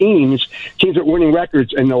winning teams that winning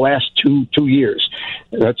records in the last two years.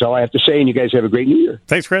 That's all I have to say, and you guys have a great New Year.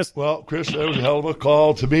 Thanks, Chris. Well, Chris, that was a hell of a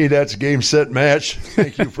call. To me, that's game, set, match.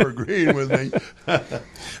 Thank you for agreeing with me.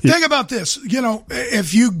 Think about this.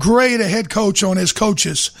 If you grade a head coach on his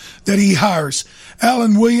coaches that he hires,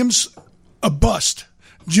 Alan Williams, a bust.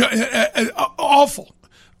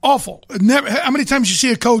 Awful. Never. How many times you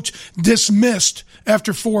see a coach dismissed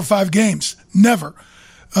after 4 or 5 games? Never.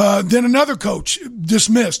 Then another coach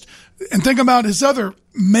dismissed. And think about his other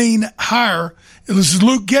main hire. It was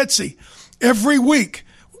Luke Getsy. Every week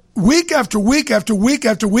after week after week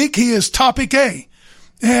after week, he is topic A.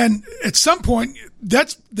 And at some point,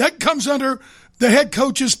 that comes under the head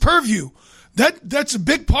coach's purview. That's a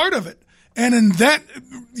big part of it. And in that,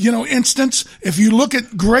 instance, if you look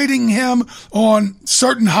at grading him on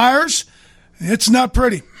certain hires, it's not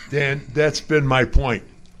pretty. Dan, that's been my point.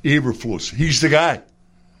 Eberflus, he's the guy.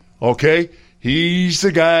 Okay? He's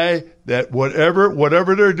the guy that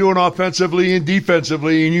whatever they're doing offensively and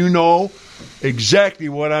defensively, and you know exactly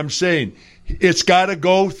what I'm saying, it's got to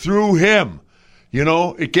go through him.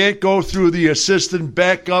 It can't go through the assistant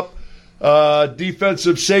backup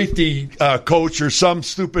defensive safety coach or some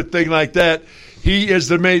stupid thing like that. He is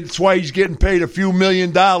the main. That's why he's getting paid a few $1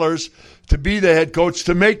 million to be the head coach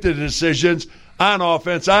to make the decisions on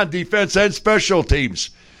offense, on defense, and special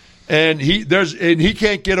teams. And he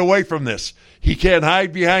can't get away from this. He can't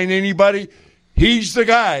hide behind anybody. He's the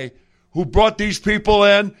guy who brought these people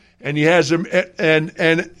in, and he has them.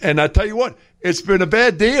 And I tell you what, it's been a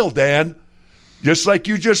bad deal, Dan. Just like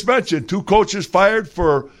you just mentioned, 2 coaches fired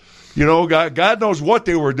for. God knows what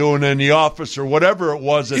they were doing in the office or whatever it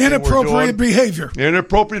was that inappropriate behavior.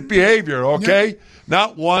 Inappropriate behavior, okay? Yep.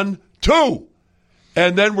 Not 1, 2.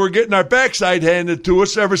 And then we're getting our backside handed to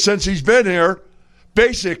us ever since he's been here,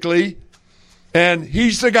 basically. And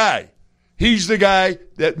he's the guy. He's the guy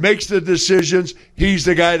that makes the decisions. He's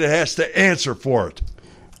the guy that has to answer for it.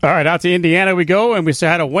 All right, out to Indiana we go, and we say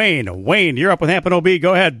hi to Wayne. Wayne, you're up with Hamp O'B.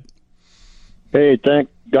 Go ahead. Hey,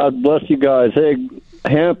 God bless you guys. Hey,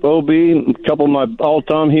 Hamp, OB, a couple of my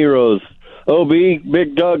all-time heroes. OB,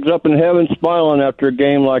 Big Doug's up in heaven smiling after a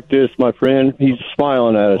game like this, my friend. He's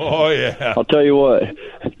smiling at us. Oh, yeah. I'll tell you what.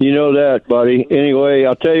 You know that, buddy. Anyway,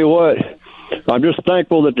 I'll tell you what. I'm just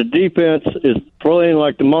thankful that the defense is playing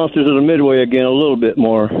like the monsters of the Midway again a little bit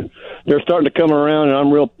more. They're starting to come around, and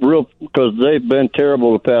I'm real because they've been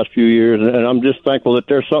terrible the past few years, and I'm just thankful that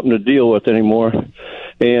there's something to deal with anymore.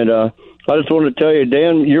 And, I just wanted to tell you,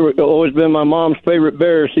 Dan, you've always been my mom's favorite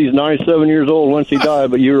bear. She's 97 years old when she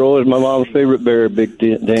died, but you were always my mom's favorite bear, Big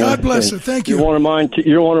Dan. God bless her. Thank you. You're one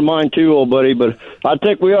of mine too, old buddy. But I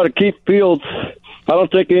think we ought to keep Fields. I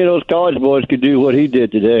don't think any of those college boys could do what he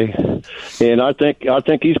did today. And I think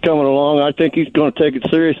he's coming along. I think he's going to take it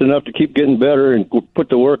serious enough to keep getting better and put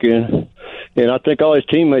the work in. And I think all his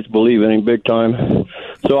teammates believe in him big time.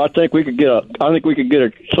 So I think we could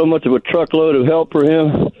get so much of a truckload of help for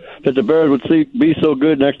him that the Bears would be so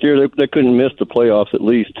good next year they couldn't miss the playoffs at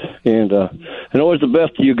least. And always the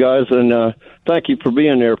best to you guys. And thank you for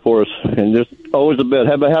being there for us. And just always the best.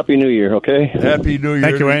 Have a happy New Year, okay? Happy New Year.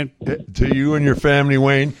 Thank you, Wayne. To you and your family,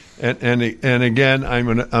 Wayne. And again, I'm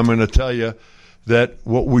gonna tell you that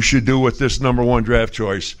what we should do with this number 1 draft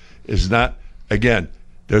choice is not, again,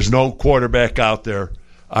 there's no quarterback out there.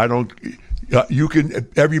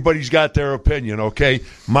 Everybody's got their opinion, okay?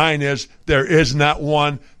 Mine is there is not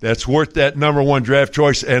one that's worth that number 1 draft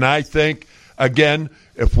choice. And I think, again,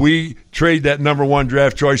 if we trade that number 1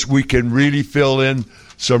 draft choice, we can really fill in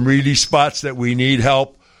some really spots that we need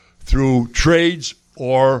help through trades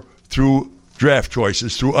or through draft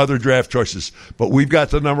choices, through other draft choices. But we've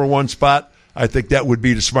got the number 1 spot. I think that would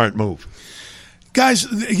be the smart move. Guys,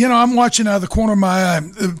 I'm watching out of the corner of my eye.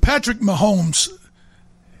 Patrick Mahomes,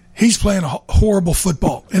 he's playing horrible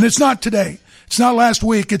football. And it's not today. It's not last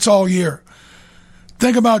week. It's all year.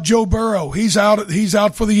 Think about Joe Burrow. He's out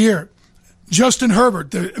for the year. Justin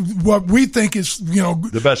Herbert, what we think is,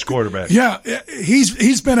 the best quarterback. Yeah,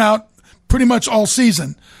 he's been out pretty much all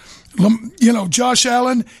season. Josh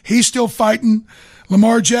Allen, he's still fighting.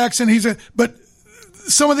 Lamar Jackson, but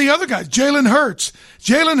some of the other guys, Jalen Hurts,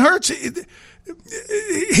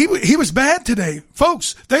 he was bad today.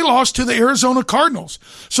 Folks, they lost to the Arizona Cardinals.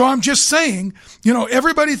 So I'm just saying,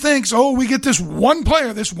 everybody thinks, we get this one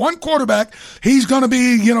player, this one quarterback, he's going to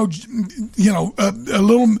be, a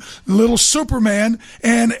little Superman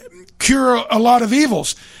and cure a lot of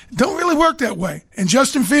evils. Don't really work that way. And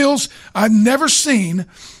Justin Fields, I've never seen,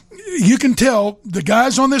 you can tell the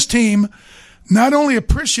guys on this team not only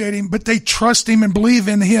appreciate him, but they trust him and believe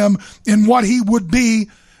in him and what he would be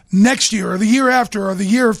next year or the year after or the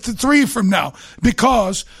year 3 from now,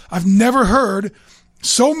 because I've never heard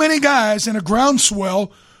so many guys in a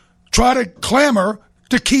groundswell try to clamor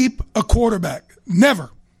to keep a quarterback.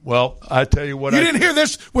 Never. Well, I tell you what. You didn't hear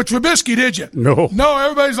this with Trubisky, did you? No. No,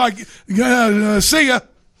 everybody's like, see ya.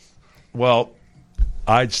 Well,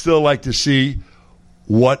 I'd still like to see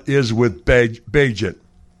what is with Bagent.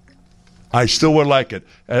 I still would like it.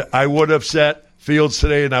 I would have sat Fields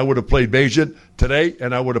today, and I would have played Bagent today,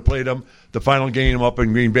 and I would have played him the final game up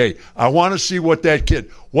in Green Bay. I want to see what that kid,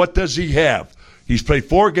 what does he have? He's played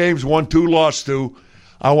 4 games, won 2, lost 2.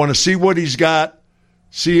 I want to see what he's got,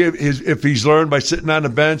 see if he's learned by sitting on the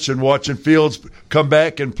bench and watching Fields come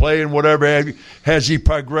back and play and whatever. Has he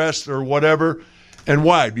progressed or whatever? And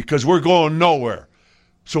why? Because we're going nowhere.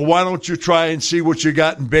 So why don't you try and see what you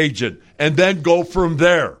got in Bagent and then go from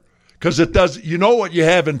there? Because you know what you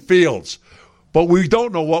have in Fields. But we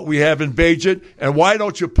don't know what we have in Bagent, and why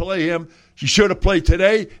don't you play him? He should have played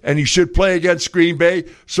today, and he should play against Green Bay,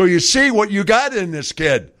 so you see what you got in this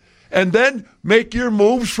kid. And then make your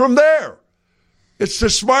moves from there. It's the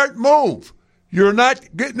smart move. You're not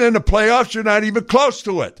getting in the playoffs. You're not even close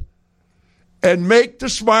to it. And make the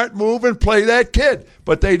smart move and play that kid.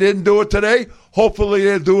 But they didn't do it today. Hopefully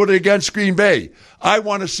they'll do it against Green Bay. I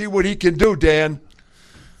want to see what he can do, Dan.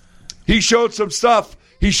 He showed some stuff.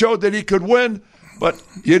 He showed that he could win, but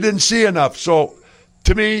you didn't see enough. So,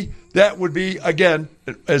 to me, that would be, again,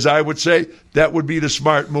 as I would say, that would be the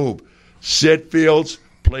smart move. Sit Fields,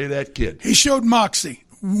 play that kid. He showed moxie.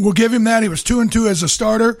 We'll give him that. He was 2-2 as a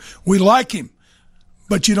starter. We like him,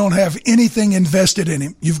 but you don't have anything invested in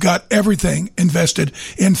him. You've got everything invested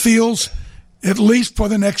in Fields, at least for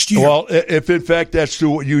the next year. Well, if in fact that's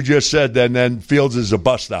true what you just said, then Fields is a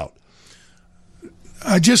bust out.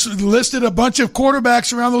 I just listed a bunch of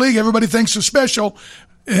quarterbacks around the league. Everybody thinks they're special,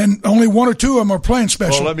 and only 1 or 2 of them are playing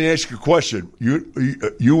special. Well, let me ask you a question.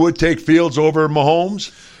 You would take Fields over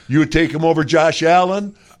Mahomes? You would take him over Josh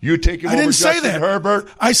Allen? You would take him over Justin Herbert?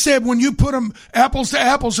 I said when you put them apples to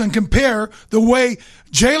apples and compare the way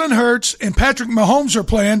Jalen Hurts and Patrick Mahomes are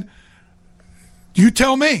playing, you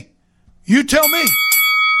tell me. You tell me.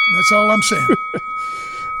 That's all I'm saying.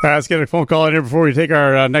 Let's get a phone call in here before we take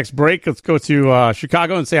our next break. Let's go to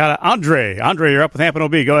Chicago and say hi to Andre. Andre, you're up with Hamp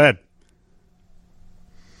O'B. Go ahead.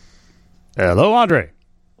 Hello, Andre.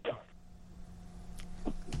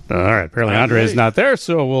 All right. Apparently Andre is not there,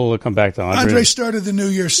 so we'll come back to Andre. Andre started the New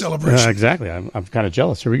Year's celebration. Exactly. I'm kind of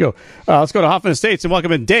jealous. I go. Let's go to Hoffman Estates and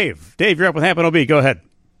welcome in Dave. Dave, you're up with Hamp O'B. Go ahead.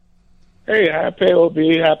 Hey, Hamp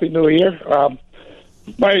O'B. Happy New Year.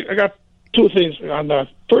 I got 2 things. On the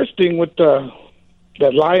first thing with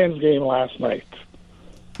that Lions game last night,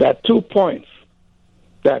 that 2 points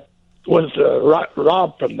that was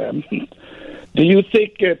robbed from them. Do you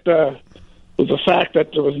think it was the fact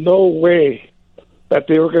that there was no way that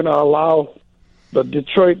they were going to allow the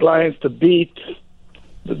Detroit Lions to beat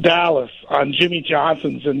the Dallas on Jimmy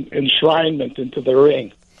Johnson's enshrinement into the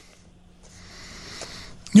ring?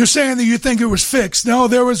 You're saying that you think it was fixed. No,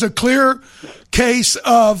 there was a clear case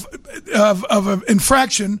of an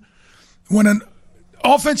infraction when an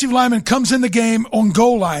offensive lineman comes in the game on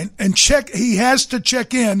goal line and he has to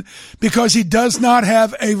check in because he does not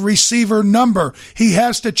have a receiver number. He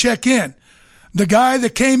has to check in. The guy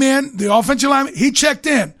that came in, the offensive lineman, he checked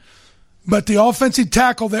in. But the offensive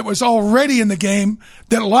tackle that was already in the game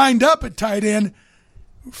that lined up at tight end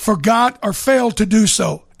forgot or failed to do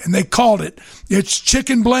so. And they called it. It's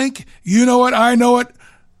chicken blank. You know it. I know it.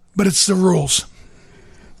 But it's the rules.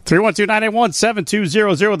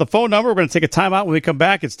 312-981-7200, the phone number. We're going to take a timeout when we come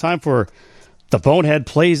back. It's time for the Bonehead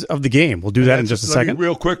plays of the game. We'll do that in just a second.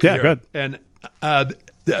 Real quick. Yeah, good. And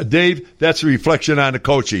Dave, that's a reflection on the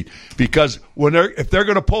coaching. Because if they're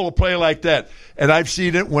going to pull a play like that, and I've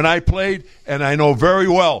seen it when I played, and I know very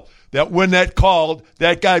well that when that called,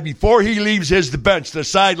 that guy, before he leaves the bench, the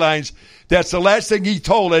sidelines, that's the last thing he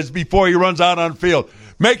told us before he runs out on the field.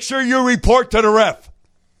 Make sure you report to the ref.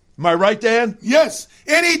 Am I right, Dan? Yes,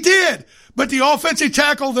 and he did. But the offensive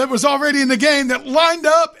tackle that was already in the game that lined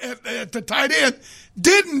up at the tight end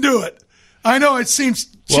didn't do it. I know it seems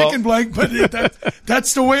chicken blank, but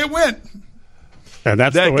that's the way it went. And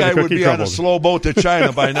that's that the way guy the would be crumbled. on a slow boat to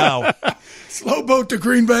China by now. Slow boat to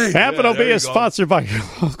Green Bay. Hamp O'B is sponsored by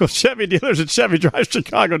local Chevy dealers at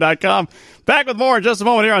ChevyDriveChicago.com. Back with more in just a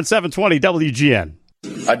moment here on 720 WGN.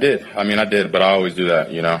 I did, but I always do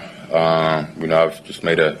that, I've just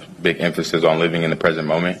made a big emphasis on living in the present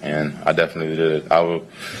moment, and I definitely did it. I will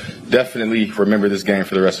definitely remember this game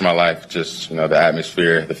for the rest of my life. Just, the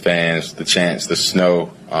atmosphere, the fans, the chants, the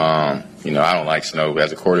snow. I don't like snow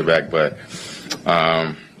as a quarterback, but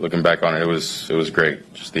looking back on it, it was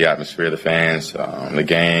great. Just the atmosphere, the fans, the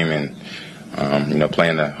game, and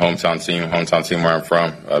playing the hometown team where I'm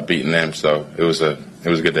from, beating them. So it was a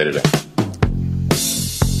good day today.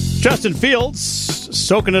 Justin Fields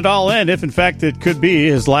soaking it all in, if in fact it could be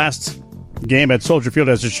his last game at Soldier Field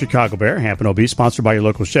as a Chicago Bear. Hamp O'B, sponsored by your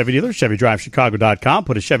local Chevy dealer, ChevyDriveChicago.com.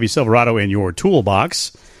 Put a Chevy Silverado in your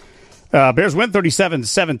toolbox. Bears win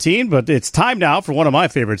 37-17, but it's time now for one of my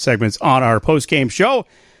favorite segments on our post-game show,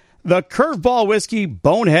 the Curveball Whiskey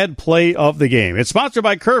Bonehead Play of the Game. It's sponsored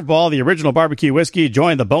by Curveball, the original barbecue whiskey.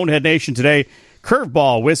 Join the Bonehead Nation today,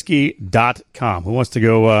 curveballwhiskey.com. Who wants to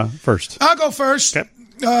go first? I'll go first. Okay.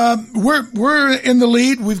 We're in the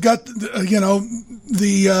lead. We've got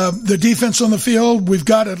the defense on the field. We've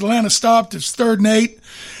got Atlanta stopped. It's 3rd and 8,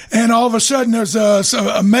 and all of a sudden there's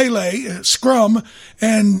a melee scrum,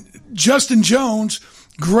 and Justin Jones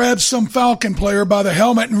grabs some Falcon player by the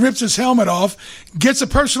helmet and rips his helmet off, gets a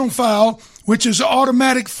personal foul, which is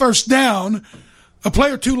automatic first down. A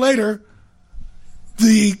play or two later,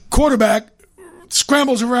 the quarterback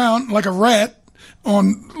scrambles around like a rat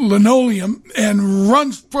on linoleum and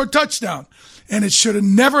runs for a touchdown. And it should have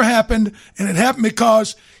never happened, and it happened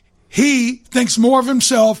because he thinks more of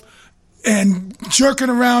himself and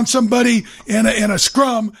jerking around somebody in a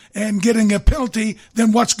scrum and getting a penalty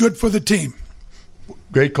than what's good for the team.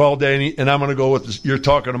 Great call, Danny, and I'm going to go with this. You're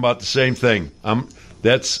talking about the same thing. I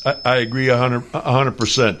agree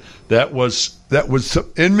 100%. That was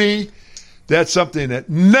in me. That's something that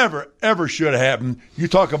never, ever should have happened. You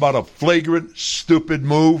talk about a flagrant, stupid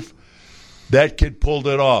move. That kid pulled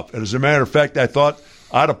it off. And as a matter of fact, I thought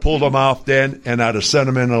I'd have pulled him off then, and I'd have sent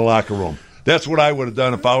him in the locker room. That's what I would have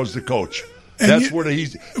done if I was the coach. That's where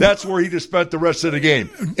he'd have spent the rest of the game,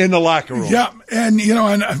 in the locker room. Yeah, and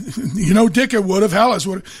Dickett would have, Hallis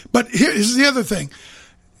would have. But here's the other thing.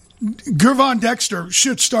 Gervon Dexter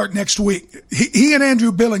should start next week. He and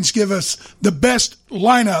Andrew Billings give us the best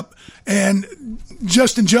lineup, and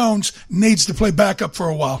Justin Jones needs to play backup for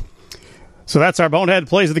a while. So that's our Bonehead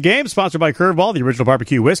Plays of the Game, sponsored by Curveball, the original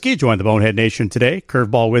barbecue whiskey. Join the Bonehead Nation today,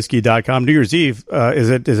 curveballwhiskey.com. New Year's Eve, is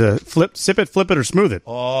it sip it, flip it, or smooth it?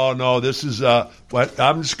 Oh, no, this is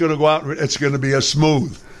I'm just going to go out. It's going to be a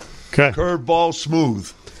smooth. Okay. Curveball smooth.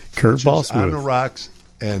 Curveball just smooth. On the rocks.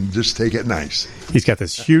 And just take it nice. He's got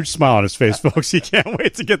this huge smile on his face, folks. He can't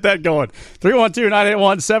wait to get that going.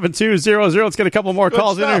 312-981-7200. Let's get a couple more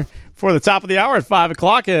calls in here for the top of the hour at 5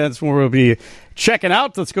 o'clock. And that's when we'll be checking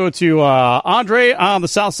out. Let's go to Andre on the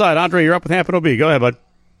south side. Andre, you're up with Hamp O'B. Go ahead, bud.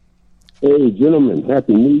 Hey, gentlemen.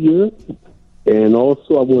 Happy New Year. And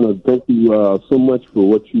also, I want to thank you so much for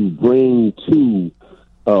what you bring to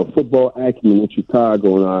football acumen in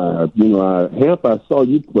Chicago. And, Hamp, I saw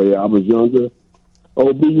you play. I was younger.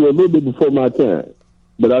 OB, you're a little bit before my time,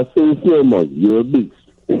 but I see film on you. You're a beast.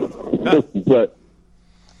 But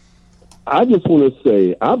I just want to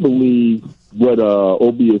say, I believe what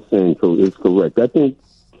OB is saying is correct. I think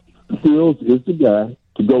Fields is the guy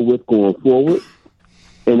to go with going forward.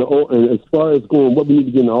 And as far as what we need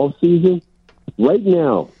to get in the offseason, right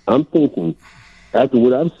now, I'm thinking, after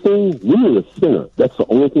what I've seen, we need a center. That's the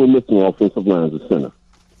only thing we're missing on offensive line is a center.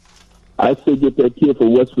 I say get that kid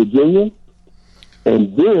from West Virginia.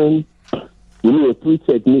 And then we need a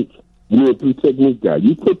 3-technique. You need a 3-technique guy.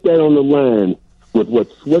 You put that on the line with what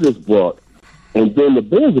Sweater's brought, and then the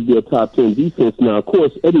Bears will be a top 10 defense. Now, of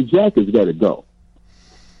course, Eddie Jacket's got to go.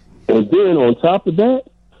 And then on top of that,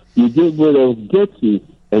 you get rid of Getsy,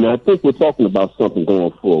 and I think we're talking about something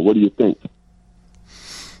going forward. What do you think?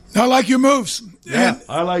 I like your moves. Yeah,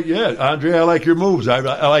 Andre, I like your moves.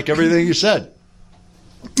 I like everything you said.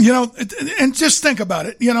 And just think about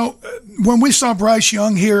it. When we saw Bryce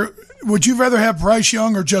Young here, would you rather have Bryce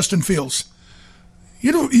Young or Justin Fields?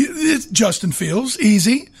 It's Justin Fields,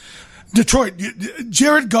 easy. Detroit,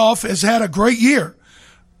 Jared Goff has had a great year.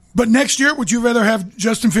 But next year, would you rather have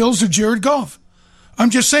Justin Fields or Jared Goff?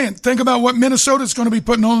 I'm just saying, think about what Minnesota's going to be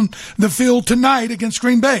putting on the field tonight against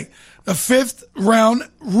Green Bay. a 5th-round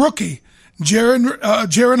rookie,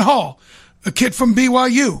 Jaron Hall, a kid from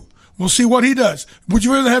BYU. We'll see what he does. Would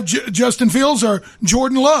you rather have Justin Fields or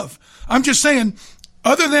Jordan Love? I'm just saying,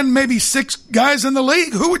 other than maybe 6 guys in the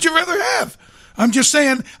league, who would you rather have? I'm just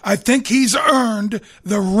saying, I think he's earned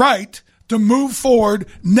the right to move forward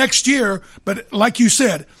next year. But like you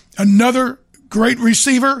said, another great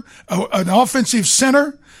receiver, an offensive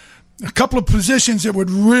center, a couple of positions that would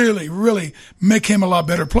really, really make him a lot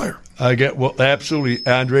better player. Absolutely,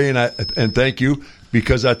 Andre, and thank you,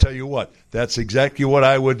 because I tell you what, that's exactly what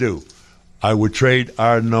I would do. I would trade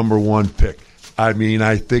our number 1 pick. I mean,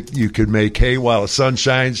 I think you can make hay while the sun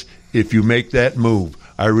shines if you make that move.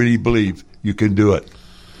 I really believe you can do it.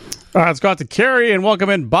 All right, let's go out to Kerry and welcome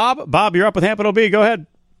in Bob. Bob, you're up with Hamp O'B. Go ahead.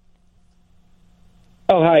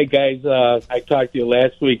 Oh, hi, guys. I talked to you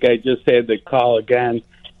last week. I just had to call again.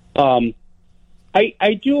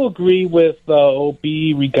 I do agree with OB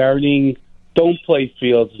regarding don't play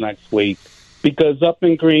Fields next week, because up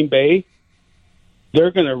in Green Bay,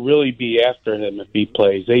 they're going to really be after him if he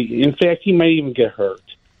plays. In fact, he might even get hurt.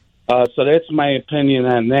 So that's my opinion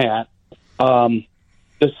on that.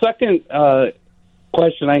 The second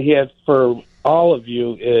question I had for all of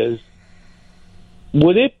you is,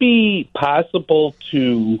 would it be possible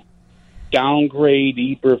to downgrade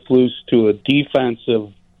Eberflus to a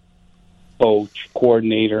defensive coach,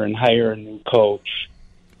 coordinator, and hire a new coach?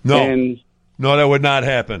 No, that would not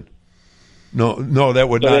happen. No, that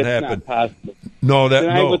would not happen. Not possible. No,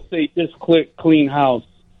 I would say just clean house.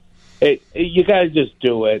 You got to just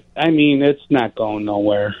do it. I mean, it's not going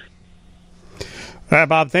nowhere. All right,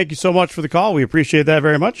 Bob, thank you so much for the call. We appreciate that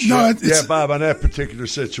very much. Yeah, Bob, on that particular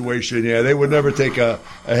situation, they would never take a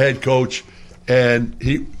head coach and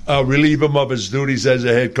relieve him of his duties as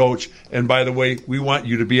a head coach. And by the way, we want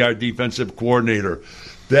you to be our defensive coordinator.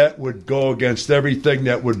 That would go against everything.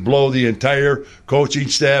 That would blow the entire coaching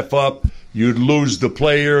staff up. You'd lose the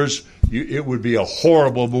players. It would be a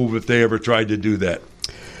horrible move if they ever tried to do that.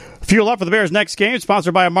 Fuel up for the Bears' next game,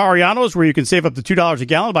 sponsored by Mariano's, where you can save up to $2 a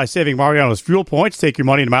gallon by saving Mariano's fuel points. Take your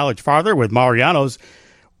money and mileage farther with Mariano's.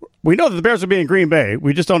 We know that the Bears will be in Green Bay.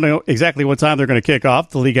 We just don't know exactly what time they're going to kick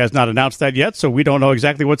off. The league has not announced that yet, so we don't know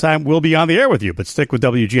exactly what time we'll be on the air with you. But stick with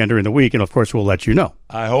WGN during the week, and of course, we'll let you know.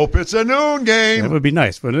 I hope it's a noon game. That would be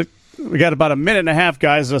nice, wouldn't it? We got about a minute and a half,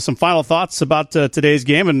 guys. Some final thoughts about today's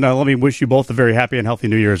game, and let me wish you both a very happy and healthy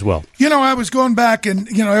New Year as well. I was going back, and,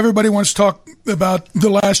 everybody wants to talk about the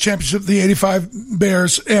last championship, the 85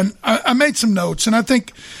 Bears, and I made some notes, and I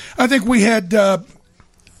think we had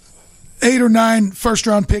 8 or 9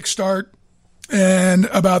 first-round picks start and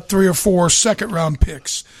about 3 or 4 second-round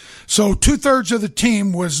picks. So 2/3 of the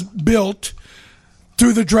team was built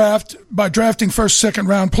through the draft by drafting first,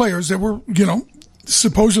 second-round players that were,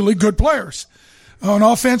 supposedly good players. On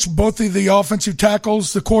offense, both of the offensive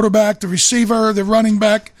tackles, the quarterback, the receiver, the running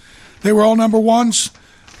back, they were all number 1s.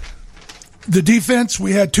 The defense,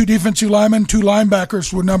 we had 2 defensive linemen, 2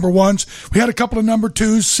 linebackers were number 1s. We had a couple of number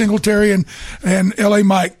 2s, Singletary and L.A.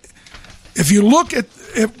 Mike. If you look at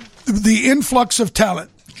the influx of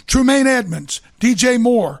talent, Trumaine Edmonds, DJ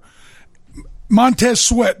Moore, Montez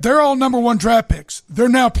Sweat, they're all number 1 draft picks. They're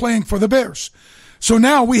now playing for the Bears. So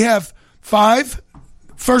now we have 5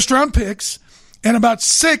 first-round picks and about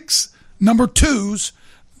 6 number 2s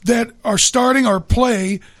that are starting or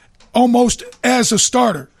play almost as a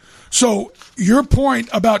starter. So your point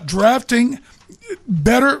about drafting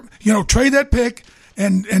better, trade that pick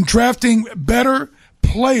and drafting better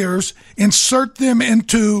players, insert them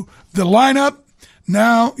into the lineup,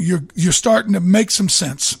 now you're starting to make some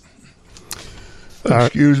sense.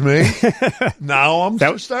 Excuse me. Now I'm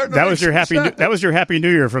starting. That was your happy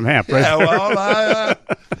New Year from Hamp, right? Yeah, well,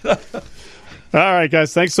 all right,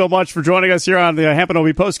 guys. Thanks so much for joining us here on the Hamp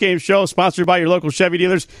O'B postgame show, sponsored by your local Chevy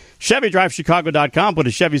dealers. ChevyDriveChicago.com. Put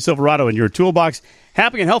a Chevy Silverado in your toolbox.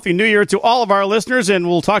 Happy and healthy New Year to all of our listeners, and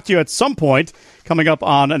we'll talk to you at some point coming up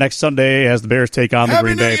on next Sunday as the Bears take on the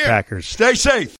Green Bay Packers. Stay safe.